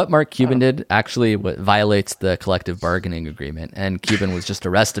 So what Mark Cuban did actually violates the collective bargaining agreement, and Cuban was just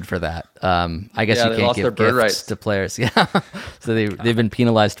arrested for that. I guess you can't give gifts to players. Yeah, so they've been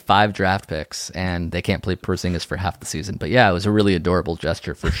penalized 5 draft picks, and they can't play Porzingis for half the season. But yeah, it was a really adorable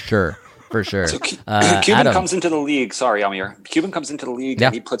gesture for sure. For sure. So Cuban comes into the league. Sorry, Amir. Cuban comes into the league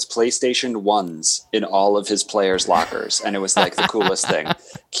and he puts PlayStation 1s in all of his players' lockers. And it was like the coolest thing.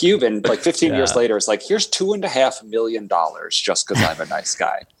 Cuban, like 15 years later, is like, here's $2.5 million just because I'm a nice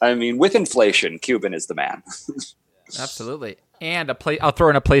guy. I mean, with inflation, Cuban is the man. Absolutely. And I'll throw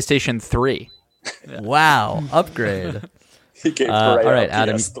in a PlayStation 3. Wow. Upgrade. He gave all right,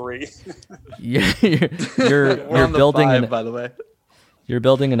 Adam. PS3. You're building 5, by the way. You're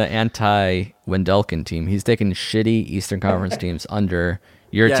building an anti-Wendelken team. He's taking shitty Eastern Conference teams under.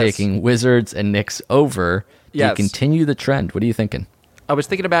 You're taking Wizards and Knicks over. Do you continue the trend? What are you thinking? I was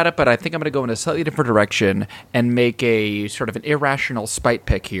thinking about it, but I think I'm going to go in a slightly different direction and make a sort of an irrational spite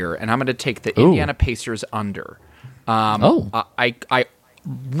pick here, and I'm going to take the Indiana Pacers under. I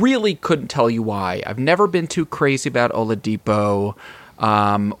really couldn't tell you why. I've never been too crazy about Oladipo.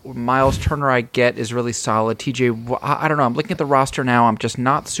 Miles Turner, I get, is really solid. TJ, I don't know. I'm looking at the roster now. I'm just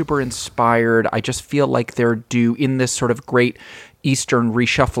not super inspired. I just feel like they're due in this sort of great Eastern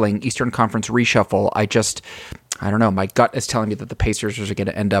Conference reshuffle. I don't know. My gut is telling me that the Pacers are going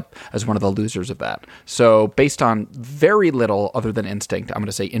to end up as one of the losers of that. So based on very little other than instinct, I'm going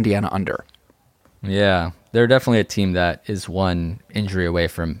to say Indiana under. Yeah, they're definitely a team that is one injury away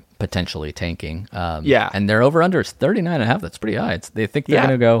from potentially tanking. And their over-under is 39.5. That's pretty high. They think they're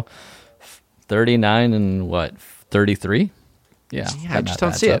going to go 39 and 33? Yeah, I just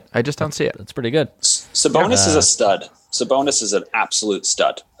don't see it. That's pretty good. Sabonis is a stud. Sabonis is an absolute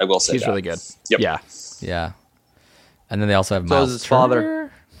stud. I will say he's really good. Yep. Yeah. And then they also have Miles his Turner.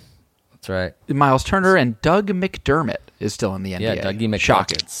 Father. That's right. Miles Turner and Doug McDermott is still in the NBA. Yeah, Dougie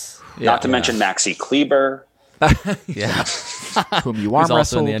McDermott. Not to mention Maxi Kleber. Yeah. Whom you arm Who's also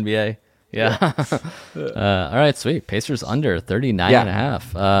wrestled. in the NBA. Yeah. All right, sweet. Pacers under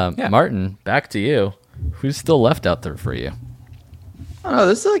 39.5. Martin, back to you. Who's still left out there for you? I don't know.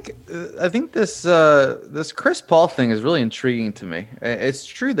 This is like, I think this Chris Paul thing is really intriguing to me. It's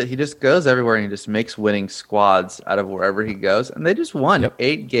true that he just goes everywhere and he just makes winning squads out of wherever he goes. And they just won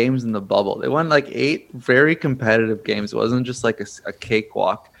 8 games in the bubble. They won like 8 very competitive games. It wasn't just like a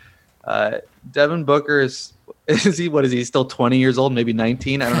cakewalk. Devin Booker is he still 20 years old, maybe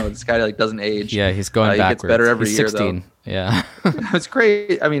 19? I don't know. This guy like doesn't age. Yeah, he's going backwards. He gets better every he's year 16. though. Yeah. It's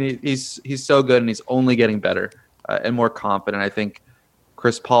great. I mean, he's so good and he's only getting better and more confident. I think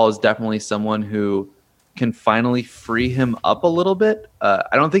Chris Paul is definitely someone who can finally free him up a little bit. I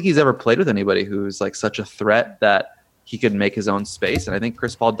don't think he's ever played with anybody who's like such a threat that he could make his own space. And I think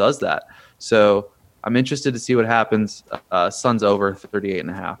Chris Paul does that. So I'm interested to see what happens. Suns over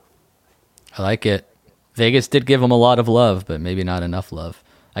 38.5. I like it. Vegas did give him a lot of love, but maybe not enough love.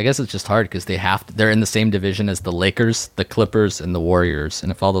 I guess it's just hard because they're in the same division as the Lakers, the Clippers, and the Warriors.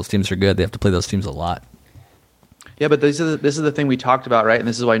 And if all those teams are good, they have to play those teams a lot. Yeah, but this is the thing we talked about, right? And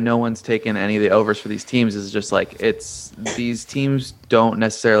this is why no one's taken any of the overs for these teams. Is just like these teams don't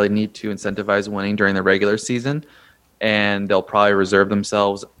necessarily need to incentivize winning during the regular season, and they'll probably reserve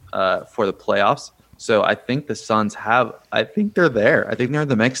themselves for the playoffs. So I think the Suns they're there. I think they're in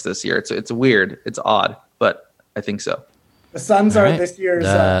the mix this year. It's weird. It's odd, but I think so. The Suns are this year's.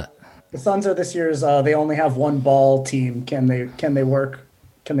 The Suns are this year's. They only have one ball team. Can they work?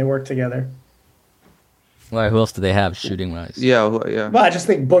 Can they work together? Well, who else do they have shooting wise? Yeah. Well, I just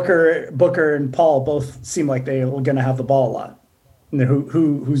think Booker and Paul both seem like they are going to have the ball a lot. And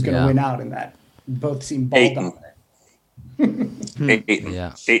who's going to win out in that? Both seem ball dominant.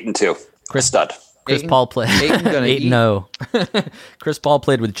 Ayton too. Chris Stud. Chris Paul played 8-0. Chris Paul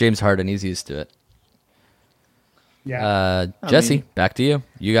played with James Harden. He's used to it. Yeah. Jesse, back to you.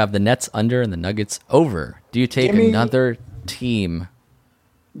 You have the Nets under and the Nuggets over. Do you take another team?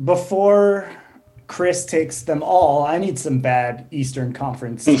 Before Chris takes them all, I need some bad Eastern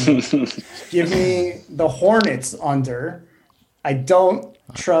Conference teams. Give me the Hornets under. I don't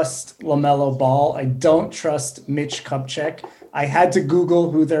trust LaMelo Ball. I don't trust Mitch Kupchak. I had to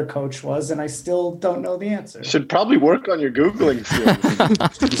Google who their coach was, and I still don't know the answer. Should probably work on your Googling skills.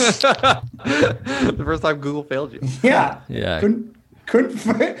 The first time Google failed you. Yeah. Couldn't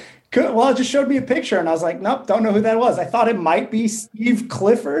well, it just showed me a picture, and I was like, nope, don't know who that was. I thought it might be Steve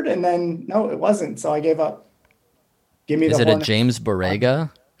Clifford, and then, no, it wasn't, so I gave up. Give me Is the it Hornets. a James Borrega?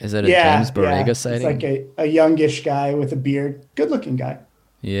 Is it a James Borrega sighting? It's like a youngish guy with a beard. Good-looking guy.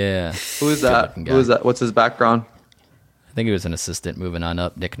 Yeah. Who is that? What's his background? I think he was an assistant moving on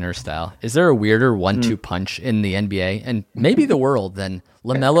up, Nick Nurse style. Is there a weirder 1-2 punch in the NBA and maybe the world than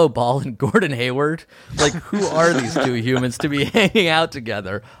LaMelo Ball and Gordon Hayward? Like, who are these two humans to be hanging out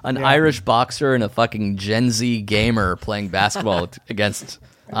together? An Irish boxer and a fucking Gen Z gamer playing basketball against,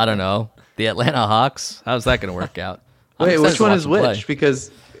 I don't know, the Atlanta Hawks? How's that going to work out? Wait, which one is which?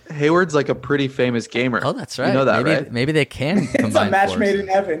 Because Hayward's like a pretty famous gamer. Oh, that's right. You know that, maybe, right? Maybe they can combine It's a match forces. made in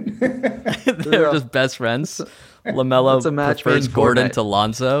heaven. They're just best friends. LaMelo It's a match prefers made in Gordon Fortnite. to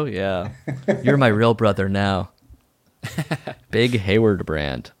Lonzo. Yeah. You're my real brother now. Big Hayward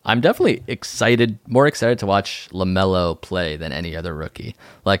brand. I'm definitely more excited to watch LaMelo play than any other rookie.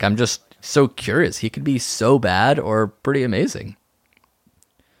 Like, I'm just so curious. He could be so bad or pretty amazing.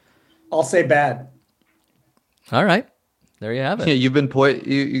 I'll say bad. All right. There you have it. Yeah, you've been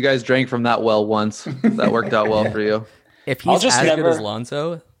you guys drank from that well once. That worked out well for you. If he's as good as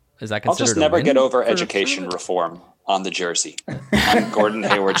Lonzo, is that considered I'll just never get over education reform on the jersey, on Gordon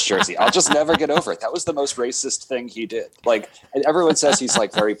Hayward's jersey. I'll just never get over it. That was the most racist thing he did. Like, everyone says he's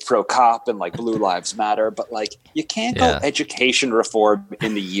like very pro cop and like Blue Lives Matter, but like, you can't go education reform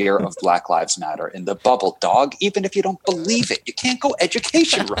in the year of Black Lives Matter in the bubble, dog. Even if you don't believe it, you can't go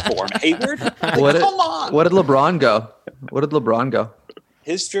education reform, Hayward. Like, come on. What did LeBron go?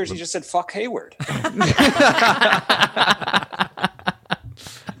 His jersey just said "fuck Hayward."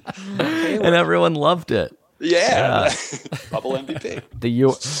 And everyone loved it. Yeah. Bubble MVP. The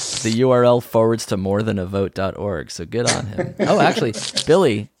URL forwards to morethanavote.org, so good on him. Oh, actually,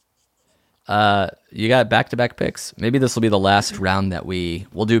 Billy, you got back-to-back picks. Maybe this will be the last round that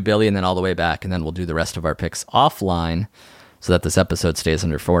we'll do Billy and then all the way back, and then we'll do the rest of our picks offline so that this episode stays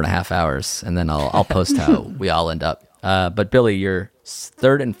under 4.5 hours, and then I'll post how we all end up. But Billy, your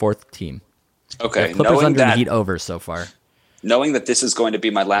third and fourth team. Okay, Clippers under and Heat over so far. Knowing that this is going to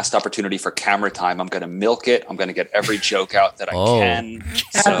be my last opportunity for camera time, I'm going to milk it. I'm going to get every joke out that I can.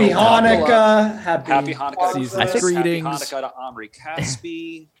 Happy Hanukkah. Happy Hanukkah. I think Happy Hanukkah to Omri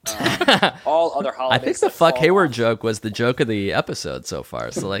Caspi. All other holidays. I think the fuck Hayward joke was the joke of the episode so far.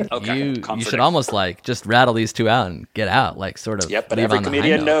 So like you should almost like just rattle these two out and get out, like sort of. Yep, but every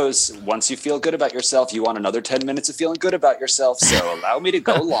comedian knows once you feel good about yourself, you want another 10 minutes of feeling good about yourself. So allow me to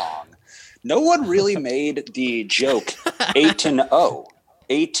go long. No one really made the joke 8-0.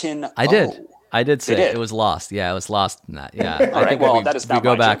 8-0. I did say it was lost. Yeah, it was lost in that. Yeah. All right. Well, that is not we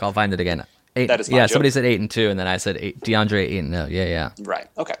go my back. joke. I'll find it again. That is my joke. Somebody said 8-2, and then I said DeAndre 8-0. Yeah. Right.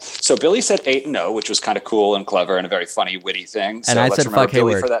 Okay. So Billy said 8-0, which was kind of cool and clever and a very funny, witty thing. So and I let's said remember fuck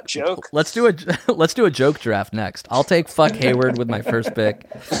Billy Hayward for that joke. Let's do a joke draft next. I'll take fuck Hayward with my first pick.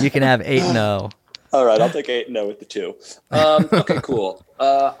 You can have 8-0. All right, I'll take 8-0 with the 2. Okay, cool.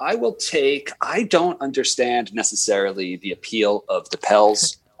 I don't understand necessarily the appeal of the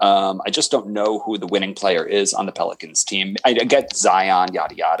Pels. I just don't know who the winning player is on the Pelicans team. I get Zion,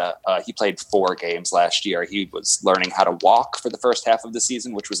 yada, yada. He played 4 games last year. He was learning how to walk for the first half of the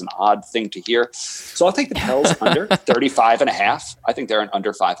season, which was an odd thing to hear. So I'll take the Pels under 35.5. I think they're an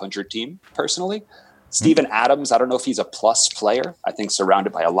under 500 team, personally. Steven Adams, I don't know if he's a plus player. I think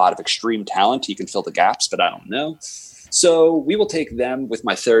surrounded by a lot of extreme talent, he can fill the gaps, but I don't know. So we will take them with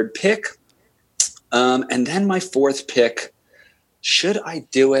my third pick. And then my fourth pick. Should I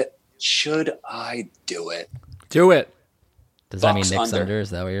do it? Do it. Does that mean Knicks under? Is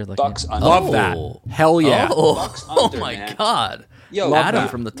that what you're looking Bucks at? under. Love that. Hell yeah. Oh my God. Yo, Adam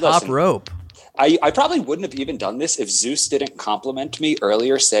from the top rope. I probably wouldn't have even done this if Zeus didn't compliment me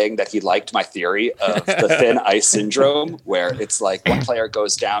earlier saying that he liked my theory of the thin ice syndrome, where it's like one player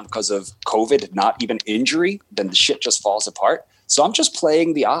goes down because of COVID, not even injury, then the shit just falls apart. So I'm just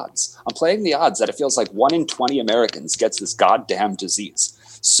playing the odds. I'm playing the odds that it feels like 1 in 20 Americans gets this goddamn disease.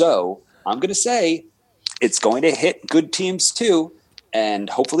 So I'm going to say it's going to hit good teams too, and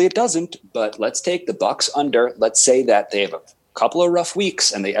hopefully it doesn't, but let's take the Bucks under. Let's say that they have a couple of rough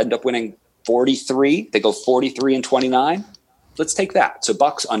weeks and they end up winning 43. They go 43-29. Let's take that. So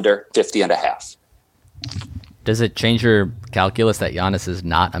Bucks under 50.5. Does it change your calculus that Giannis is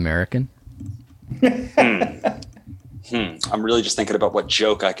not American? I'm really just thinking about what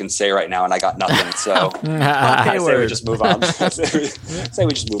joke I can say right now, and I got nothing. So I say we just move on. Say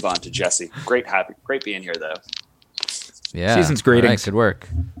we just move on to Jesse. Great being here, though. Yeah, season's greetings. Right, good work.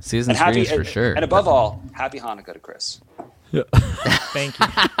 Season's greetings for sure. And above all, happy Hanukkah to Chris. Yeah. Thank you.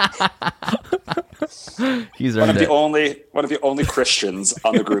 He's one of the only Christians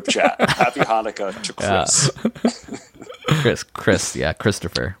on the group chat. Happy Hanukkah to Chris. Chris, yeah,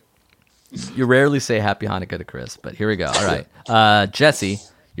 Christopher. You rarely say happy Hanukkah to Chris, but here we go. All right. Jesse,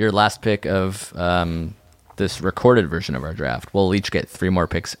 your last pick of this recorded version of our draft. We'll each get 3 more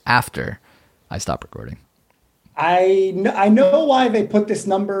picks after I stop recording. I know why they put this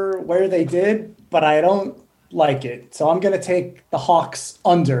number where they did, but I don't like it. So I'm going to take the Hawks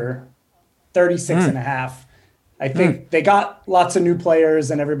under 36.5. I think they got lots of new players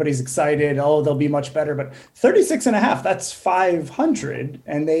and everybody's excited. Oh, they'll be much better. But 36.5, that's 500.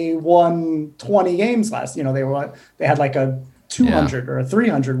 And they won 20 games last. They had like a 200 or a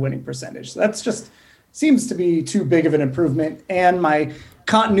 300 winning percentage. So that's just seems to be too big of an improvement. And my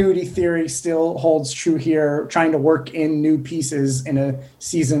continuity theory still holds true here, trying to work in new pieces in a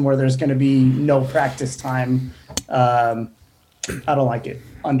season where there's going to be no practice time. I don't like it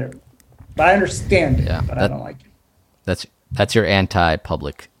under. But I understand it, I don't like it. That's your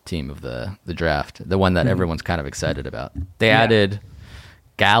anti-public team of the draft, the one that everyone's kind of excited about. They added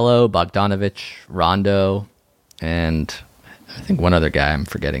Gallo, Bogdanovic, Rondo, and I think one other guy I'm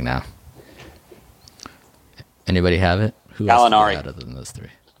forgetting now. Anybody have it? Who else other than those 3?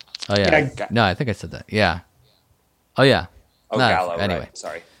 Oh yeah, no, I think I said that. Yeah. Oh yeah. Oh, no, Gallo. Anyway, right.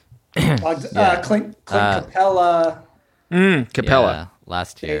 Sorry. Clint Capella. Capella. Yeah,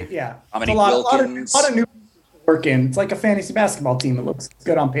 last year. Yeah. How many a lot of new work in. It's like a fantasy basketball team. It looks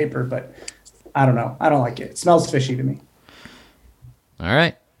good on paper, but I don't know. I don't like it. It smells fishy to me. All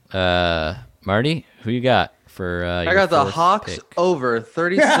right. Marty, who you got for I got the Hawks pick? Over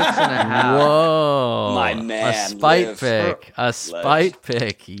 36.5. Whoa. My man. A spite pick. A spite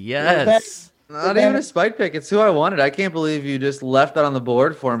pick. Yes. Not even a spite pick. It's who I wanted. I can't believe you just left that on the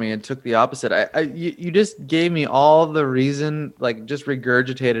board for me and took the opposite. You just gave me all the reason, like just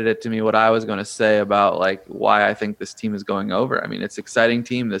regurgitated it to me what I was going to say about like why I think this team is going over. I mean, it's an exciting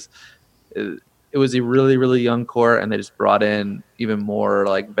team. It was a really, really young core, and they just brought in even more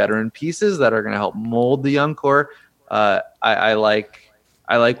like veteran pieces that are going to help mold the young core. I like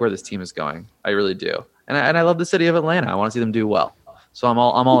where this team is going. I really do, and I love the city of Atlanta. I want to see them do well. So I'm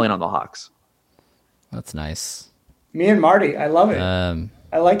all in on the Hawks. That's nice. Me and Marty, I love it.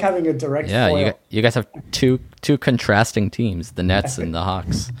 I like having a direct foil. You guys have two contrasting teams, the Nets and the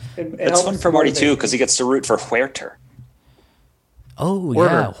Hawks. It's fun for Marty too because he gets to root for Huerter. Oh,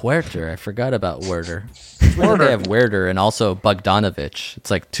 yeah, Huerter. I forgot about Huerter. They have Huerter and also Bogdanovic.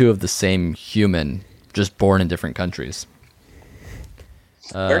 It's like 2 of the same human, just born in different countries.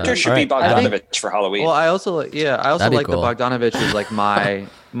 Huerter should be Bogdanovic for Halloween. Well, I also like the Bogdanovic is like my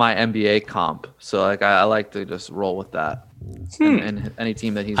NBA comp. So like I like to just roll with that. And any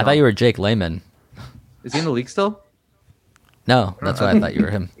team that he's on. I thought you were Jake Layman. Is he in the league still? No, that's why I thought you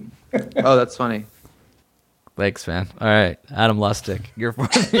were him. Oh, that's funny. Thanks, man. All right, Adam Lustig, your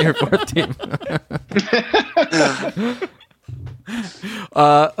fourth team.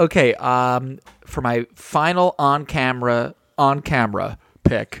 Okay. For my final on camera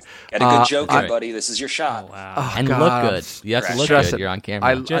pick, get a good joke in, buddy. This is your shot. Oh, wow. And look good. You have to look good. You're on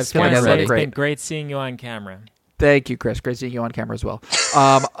camera. Just want to say it's been great seeing you on camera. Thank you, Chris. Great seeing you on camera as well.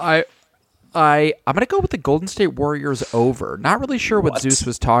 I'm going to go with the Golden State Warriors over. Not really sure what Zeus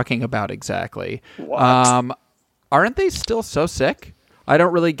was talking about exactly. What? Aren't they still so sick? I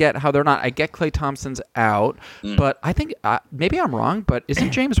don't really get how they're not. I get Klay Thompson's out, but I think maybe I'm wrong, but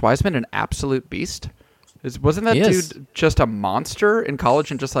isn't James Wiseman an absolute beast? Wasn't that dude just a monster in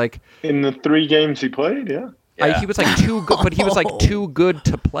college and just like... In the 3 games he played, yeah. He was like too good, but he was like too good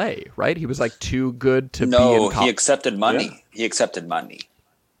to play, right? He was like too good to be in college. No, he accepted money. Yeah. He accepted money.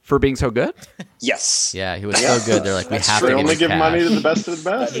 For being so good? Yes. Yeah, he was so good. They're like, we have to They only give give money to the best of the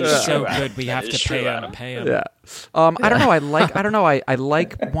best. He's so good. We have to pay him. Yeah. I don't know. I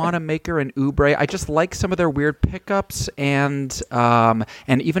like Wanamaker and Oubre. I just like some of their weird pickups and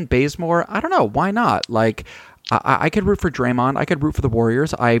even Bazemore. I don't know. Why not? Like, I could root for Draymond. I could root for the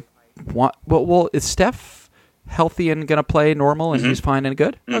Warriors. Well, is Steph healthy and gonna play normal and he's fine and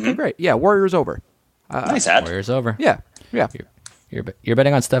good? Okay, great. Yeah, Warriors over. Nice ad. Warriors over. Yeah. You're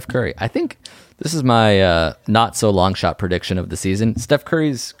betting on Steph Curry. I think this is my not so long shot prediction of the season. Steph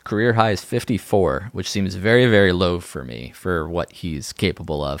Curry's career high is 54, which seems very, very low for me for what he's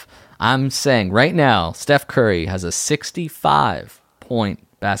capable of. I'm saying right now, Steph Curry has a 65-point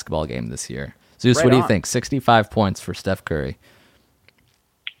basketball game this year. Zeus, what do you think? 65 points for Steph Curry.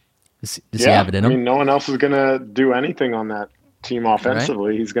 Does he have it in him? I mean, no one else is going to do anything on that team offensively.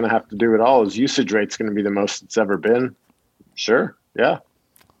 Right? He's going to have to do it all. His usage rate's going to be the most it's ever been. Sure. Yeah.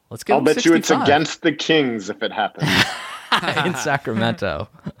 Let's get I'll bet 65. you it's against the Kings if it happens. In Sacramento.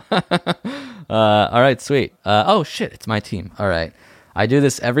 All right, sweet. Oh, shit, it's my team. All right. I do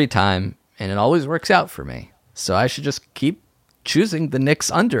this every time, and it always works out for me. So I should just keep choosing the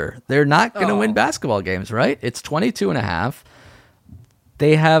Knicks under. They're not going to win basketball games, right? It's 22.5.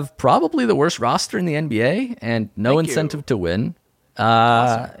 They have probably the worst roster in the NBA and no incentive to win.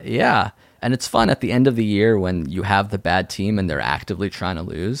 Awesome. Yeah. And it's fun at the end of the year when you have the bad team and they're actively trying to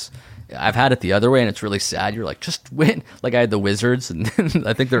lose. I've had it the other way, and it's really sad. You're like, just win. Like, I had the Wizards, and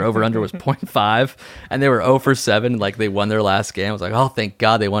I think their over-under was 0.5, and they were 0 for 7. Like, they won their last game. I was like, oh, thank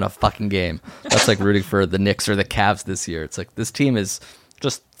God they won a fucking game. That's like rooting for the Knicks or the Cavs this year. It's like this team is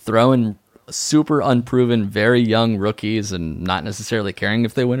just throwing super unproven, very young rookies and not necessarily caring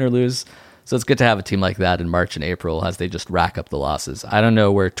if they win or lose. So it's good to have a team like that in March and April as they just rack up the losses. I don't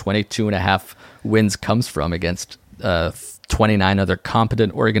know where 22.5 wins comes from against 29 other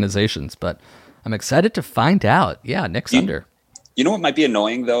competent organizations, but I'm excited to find out. Yeah, Knicks under. You know what might be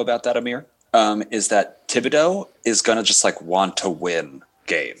annoying, though, about that, Amir? Is that Thibodeau is going to just like want to win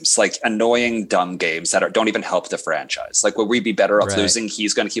games, like annoying, dumb games that don't even help the franchise. Like, would we be better off losing?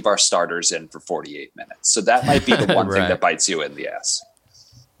 He's going to keep our starters in for 48 minutes. So that might be the one thing that bites you in the ass.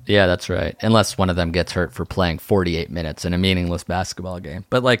 Yeah, that's right. Unless one of them gets hurt for playing 48 minutes in a meaningless basketball game.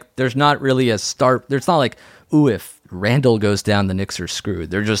 But, like, there's not really a start. There's not like, ooh, if Randall goes down, the Knicks are screwed.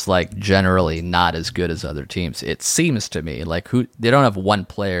 They're just, like, generally not as good as other teams. It seems to me. Like, they don't have one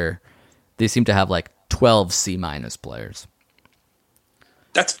player. They seem to have, like, 12 C- players.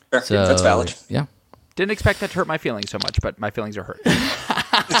 That's fair. So, that's valid. Yeah. Didn't expect that to hurt my feelings so much, but my feelings are hurt.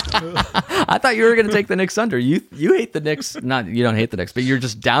 I thought you were going to take the Knicks under. You hate the Knicks. You don't hate the Knicks, but you're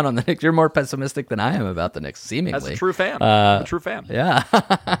just down on the Knicks. You're more pessimistic than I am about the Knicks, seemingly. That's a true fan. I'm a true fan. Yeah,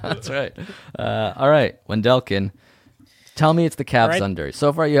 that's right. All right, Wendelkin, tell me it's the Cavs under.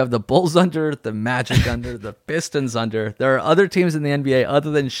 So far, you have the Bulls under, the Magic under, the Pistons under. There are other teams in the NBA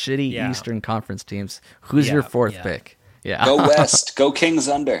other than shitty Eastern Conference teams. Who's your fourth pick? Yeah, go West. Go Kings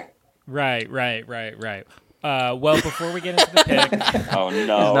under. Right. Well, before we get into the pick... Oh, no. He's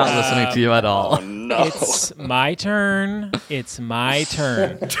not listening to you at all. Oh, no. It's my turn.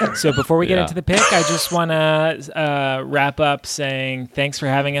 So before we get into the pick, I just want to wrap up saying thanks for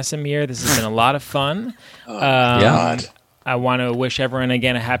having us, Amir. This has been a lot of fun. God. I want to wish everyone,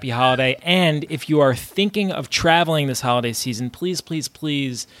 again, a happy holiday. And if you are thinking of traveling this holiday season, please, please,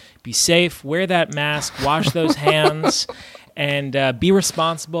 please be safe. Wear that mask. Wash those hands. And be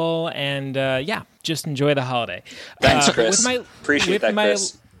responsible, and just enjoy the holiday. Thanks, Chris. Appreciate that,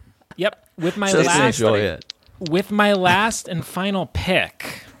 Chris. Yep. With my last and final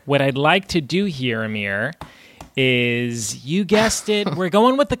pick, what I'd like to do here, Amir, is, you guessed it, we're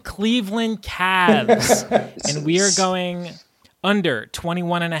going with the Cleveland Cavs, and we are going under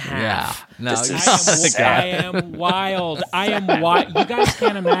 21.5. Yeah. No, I am wild. You guys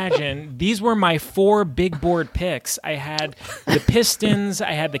can't imagine. These were my 4 big board picks. I had the Pistons.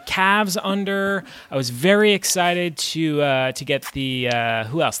 I had the Cavs under. I was very excited to get the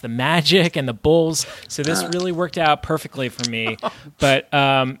who else? The Magic and the Bulls. So this really worked out perfectly for me. But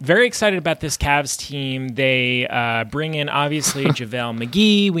very excited about this Cavs team. They bring in, obviously, JaVale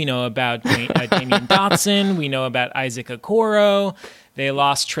McGee. We know about Damian Dotson. We know about Isaac Okoro. They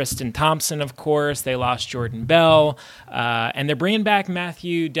lost Tristan Thompson, of course. They lost Jordan Bell. And they're bringing back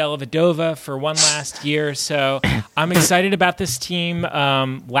Matthew Dellavedova for one last year. So I'm excited about this team.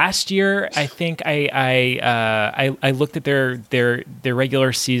 Last year, I think I looked at their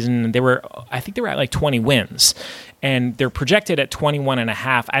regular season. I think they were at like 20 wins. And they're projected at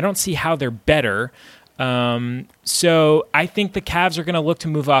 21.5. I don't see how they're better. So I think the Cavs are going to look to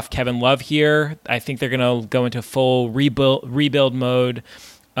move off Kevin Love here. I think they're going to go into full rebuild mode.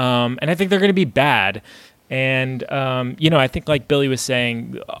 and I think they're going to be bad. And, I think like Billy was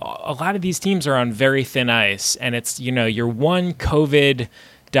saying, a lot of these teams are on very thin ice, and it's, you're one COVID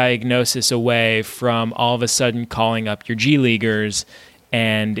diagnosis away from all of a sudden calling up your G Leaguers.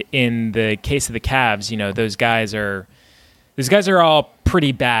 And in the case of the Cavs, those guys are all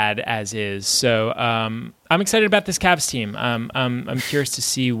pretty bad as is. So I'm excited about this Cavs team. I'm curious to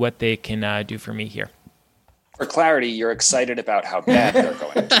see what they can do for me here. For clarity, you're excited about how bad they're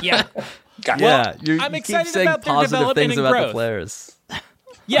going. Yeah. Yeah, I'm you excited keep saying about their positive development things and about growth. the players.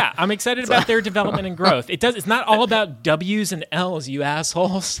 Yeah, I'm excited about their development and growth. It's not all about W's and L's, you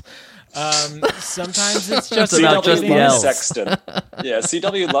assholes. Sometimes it's just about just the L's. Sexton. Yeah,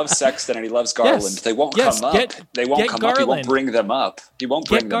 CW loves Sexton and he loves Garland. Yes. They won't Yes, come up. They won't come up. He won't bring them up. He won't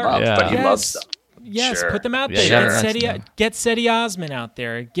bring them up, but he loves them. Yes, Sure. put them out Yeah, there. sure. Get Seti Osman out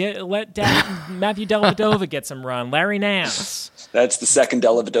there. Let Matthew Dellavedova get some run. Larry Nance. That's the second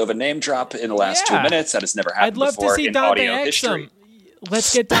Dellavedova name drop in the last 2 minutes. That has never happened I'd love before to see in Dante audio history. Exum.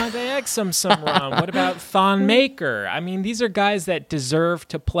 Let's get Dante Exum some run. What about Thon Maker? I mean, these are guys that deserve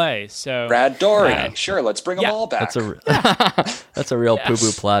to play. So Brad Dory. Sure, let's bring them all back. That's a real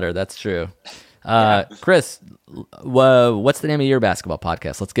poo-poo platter. That's true. Chris, what's the name of your basketball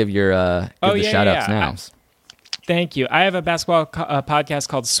podcast? Let's give the shout-outs now. Thank you. I have a basketball podcast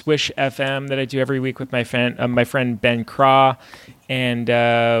called Swish FM that I do every week with my friend Ben Craw,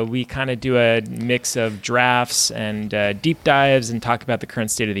 and we kind of do a mix of drafts and deep dives and talk about the current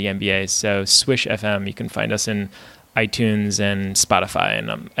state of the NBA. So Swish FM, you can find us in iTunes and Spotify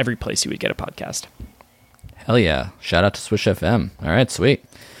and every place you would get a podcast. Hell yeah. Shout out to Swish FM. All right, sweet.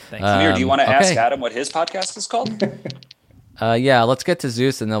 Thanks. Amir, do you want to ask Adam what his podcast is called? Yeah, let's get to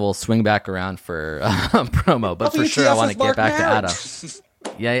Zeus and then we'll swing back around for promo. But for sure, I want to get back to Adam.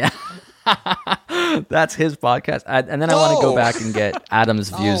 Yeah. That's his podcast. And then I want to go back and get Adam's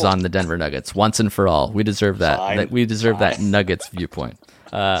views on the Denver Nuggets once and for all. We deserve that. We deserve that Nuggets viewpoint.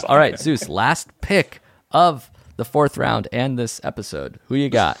 All right, Zeus, last pick of the 4th round and this episode. Who you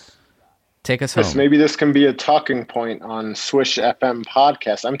got? Take us home. Maybe this can be a talking point on Swish FM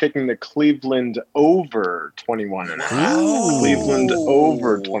podcast. I'm taking the Cleveland over 21.5. Cleveland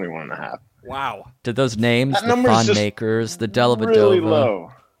over 21.5. Wow. Did those names, the Thon Makers, the Dellavedova? Really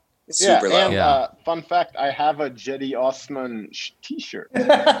low. Super low. And fun fact, I have a Jetty Osman t-shirt.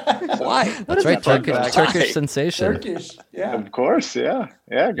 Why? That's right, Turkish sensation. Turkish, yeah. Of course, yeah.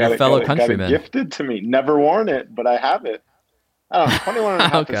 Your fellow countryman. Got it gifted to me. Never worn it, but I have it. I don't know,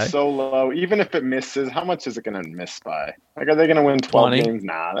 21.5 is so low. Even if it misses, how much is it going to miss by? Like, are they going to win 12 20? games?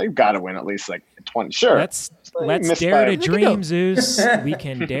 Nah, they've got to win at least like 20. Sure. Let's dare to dream, Zeus. We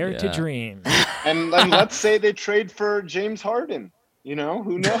can dare to dream. And let's say they trade for James Harden.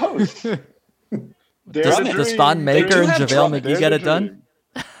 Who knows? Does Thon Maker and JaVale McGee get it done?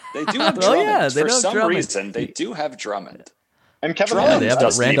 They do have Drummond. Oh, yeah, they For have some Drummond. reason, they do have Drummond. And Kevin Drummond they have a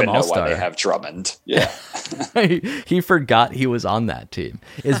doesn't random even know all-star. why they have Drummond. Yeah. He forgot he was on that team.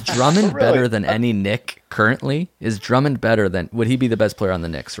 Is Drummond better than any Knick currently? Would he be the best player on the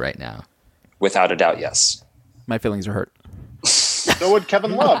Knicks right now? Without a doubt, yes. My feelings are hurt. So would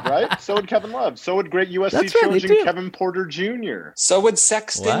Kevin Love, right? So would Kevin Love. So would great USC Trojan Kevin Porter Jr. So would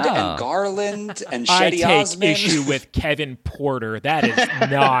Sexton and Garland and Shetty I Osman. take issue with Kevin Porter. That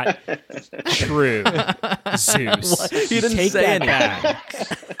is not true, Zeus. What? He didn't take say that anything.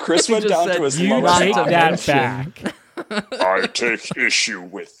 back. Chris went down to his You lowest take bottom. that back. I take issue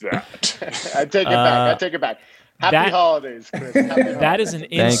with that. I take it back. Happy holidays, Chris. Happy holidays. That is an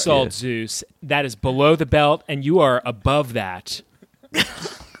insult, Zeus. That is below the belt, and you are above that.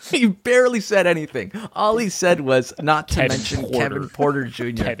 He barely said anything. All he said was not to mention Porter. Kevin Porter Jr.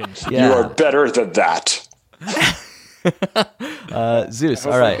 You are better than that. Zeus,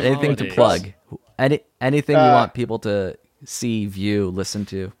 all right. Anything to plug? Anything you want people to see, view, listen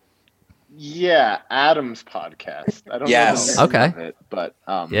to? Yeah, Adam's podcast. I don't Yes. know the name Okay. of it, but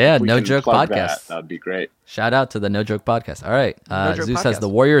Yeah, if we No can Joke plug Podcast. That would be great. Shout out to the No Joke Podcast. All right. Joke Zeus has Podcast.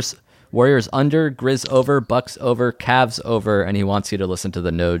 the Warriors under, Grizz over, Bucks over, Cavs over, and he wants you to listen to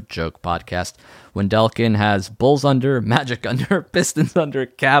the No Joke Podcast. Wendelkin has Bulls under, Magic under, Pistons under,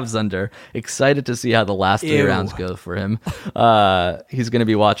 Cavs under. Excited to see how the last 3 rounds go for him. He's going to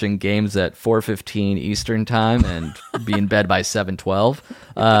be watching games at 4:15 Eastern time and be in bed by 7:12.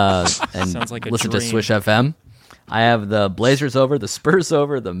 And Sounds like a listen to dream. Swish FM. I have the Blazers over, the Spurs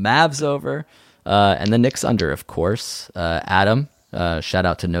over, the Mavs over, and the Knicks under, of course. Adam, shout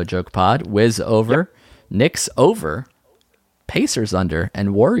out to No Joke Pod. Wiz over, Knicks over, Pacers under,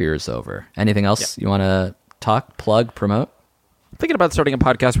 and Warriors over. Anything else you want to talk, plug, promote? Thinking about starting a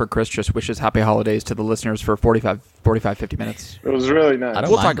podcast where Chris just wishes happy holidays to the listeners for 45, 50 minutes. It was really nice.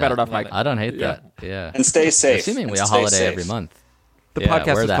 We'll talk about it off mic. I don't hate that. Yeah. And stay safe. Assuming we have a holiday every month. The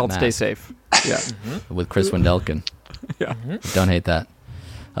podcast is called Stay Safe. Yeah. With Chris Wendelkin. Yeah. Don't hate that.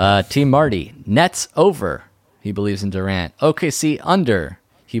 Team Marty, Nets over. He believes in Durant. OKC under.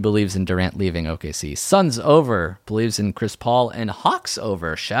 He believes in Durant leaving OKC. Suns over. Believes in Chris Paul. And Hawks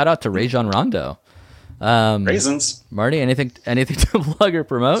over. Shout out to Rajon Rondo. Raisins. Marty, anything to plug or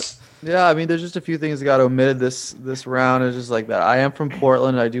promote? Yeah, I mean, there's just a few things that got omitted this round. It's just like that. I am from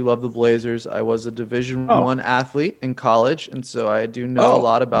Portland. I do love the Blazers. I was a Division I athlete in college, and so I do know a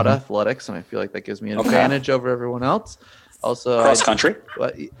lot about athletics, and I feel like that gives me an advantage over everyone else. Also, cross country?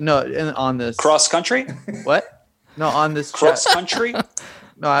 On this cross country. What? No, on this cross country.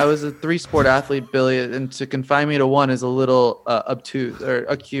 No, I was a 3-sport athlete, Billy, and to confine me to one is a little obtuse or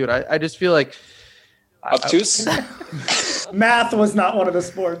acute. I just feel like obtuse. Math was not one of the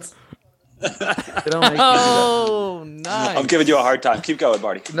sports. Nice. I'm giving you a hard time. Keep going,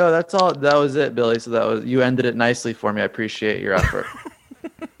 Marty. No, that's all. That was it, Billy. So you ended it nicely for me. I appreciate your effort.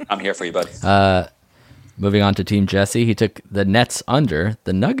 I'm here for you, buddy. Moving on to Team Jesse, he took the Nets under,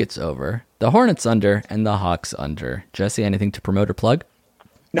 the Nuggets over, the Hornets under, and the Hawks under. Jesse, anything to promote or plug?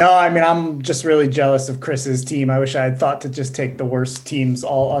 No, I mean, I'm just really jealous of Chris's team. I wish I had thought to just take the worst teams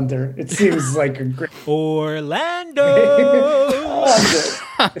all under. It seems like a great Orlando.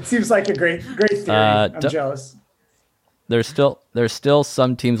 It seems like a great theory. I'm jealous. There's still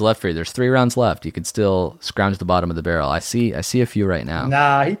some teams left for you. There's 3 rounds left. You can still scrounge the bottom of the barrel. I see a few right now.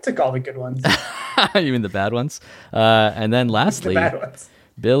 Nah, he took all the good ones. You mean the bad ones? And then lastly, the bad ones.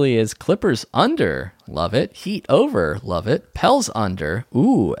 Billy is Clippers under, love it. Heat over, love it. Pels under,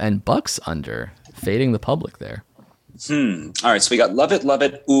 ooh, and Bucks under, fading the public there. All right, so we got love it,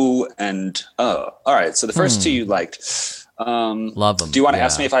 ooh, and oh. All right, so the first 2 you liked. Love them. Do you want to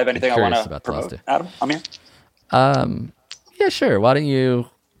ask me if I have anything I want to promote? Adam, I'm here. Yeah, sure. Why don't you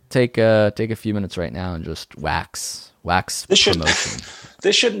take a few minutes right now and just wax promotion.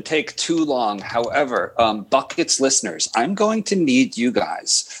 This shouldn't take too long. However, Buckets listeners, I'm going to need you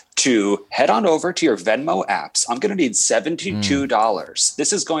guys to head on over to your Venmo apps. I'm going to need $72.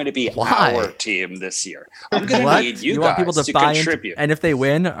 This is going to be our team this year. I'm going to need you guys want people to contribute. And if they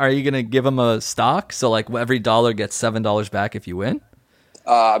win, are you going to give them a stock? So like every dollar gets $7 back if you win?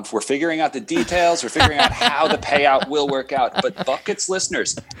 We're figuring out the details. We're figuring out how the payout will work out. But Buckets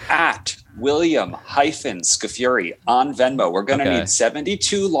listeners, at William-Scafuri on Venmo, we're going to need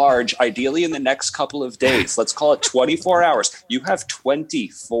 72 large, ideally in the next couple of days. Let's call it 24 hours. You have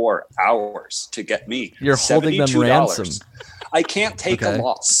 24 hours to get me. You're holding them ransom. I can't take a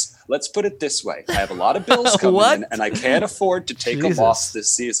loss. Let's put it this way. I have a lot of bills coming in, and I can't afford to take a loss this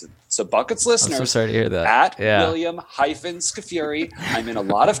season. So Buckets listeners, I'm so sorry to hear that. At William-Scafuri, I'm in a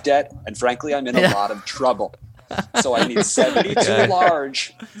lot of debt, and frankly, I'm in a lot of trouble. So I need 72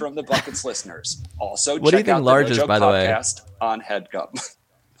 large from the Buckets listeners. Also, what check do you think out large the is, Mojo by the way? podcast on HeadGum.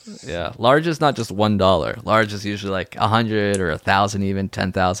 Yeah, large is not just $1. Large is usually like 100 or 1,000, even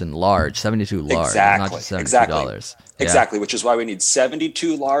 10,000. Large, 72 large, not just $72. Exactly, which is why we need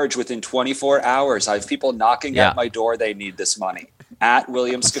 72 large within 24 hours. I have people knocking at my door. They need this money. At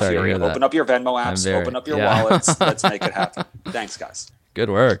William-Scafuri, open up your Venmo apps, open up your wallets. Let's make it happen. Thanks, guys. Good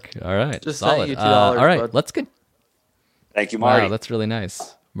work. All right, just solid. $2, all right, bud. let's get. Thank you, Marty. Wow, that's really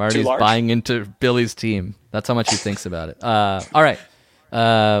nice. Marty's buying into Billy's team. That's how much he thinks about it. All right.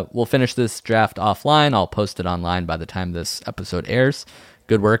 We'll finish this draft offline. I'll post it online by the time this episode airs.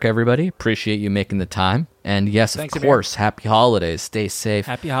 Good work, everybody. Appreciate you making the time. And yes, of course, happy holidays. Stay safe.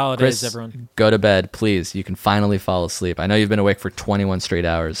 Happy holidays, Chris, everyone. Go to bed, please. You can finally fall asleep. I know you've been awake for 21 straight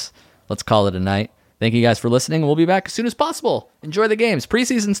hours. Let's call it a night. Thank you guys for listening. We'll be back as soon as possible. Enjoy the games.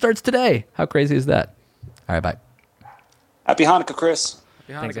 Preseason starts today. How crazy is that? All right, bye. Happy Hanukkah, Chris.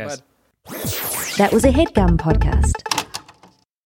 Happy Hanukkah, That was a HeadGum podcast.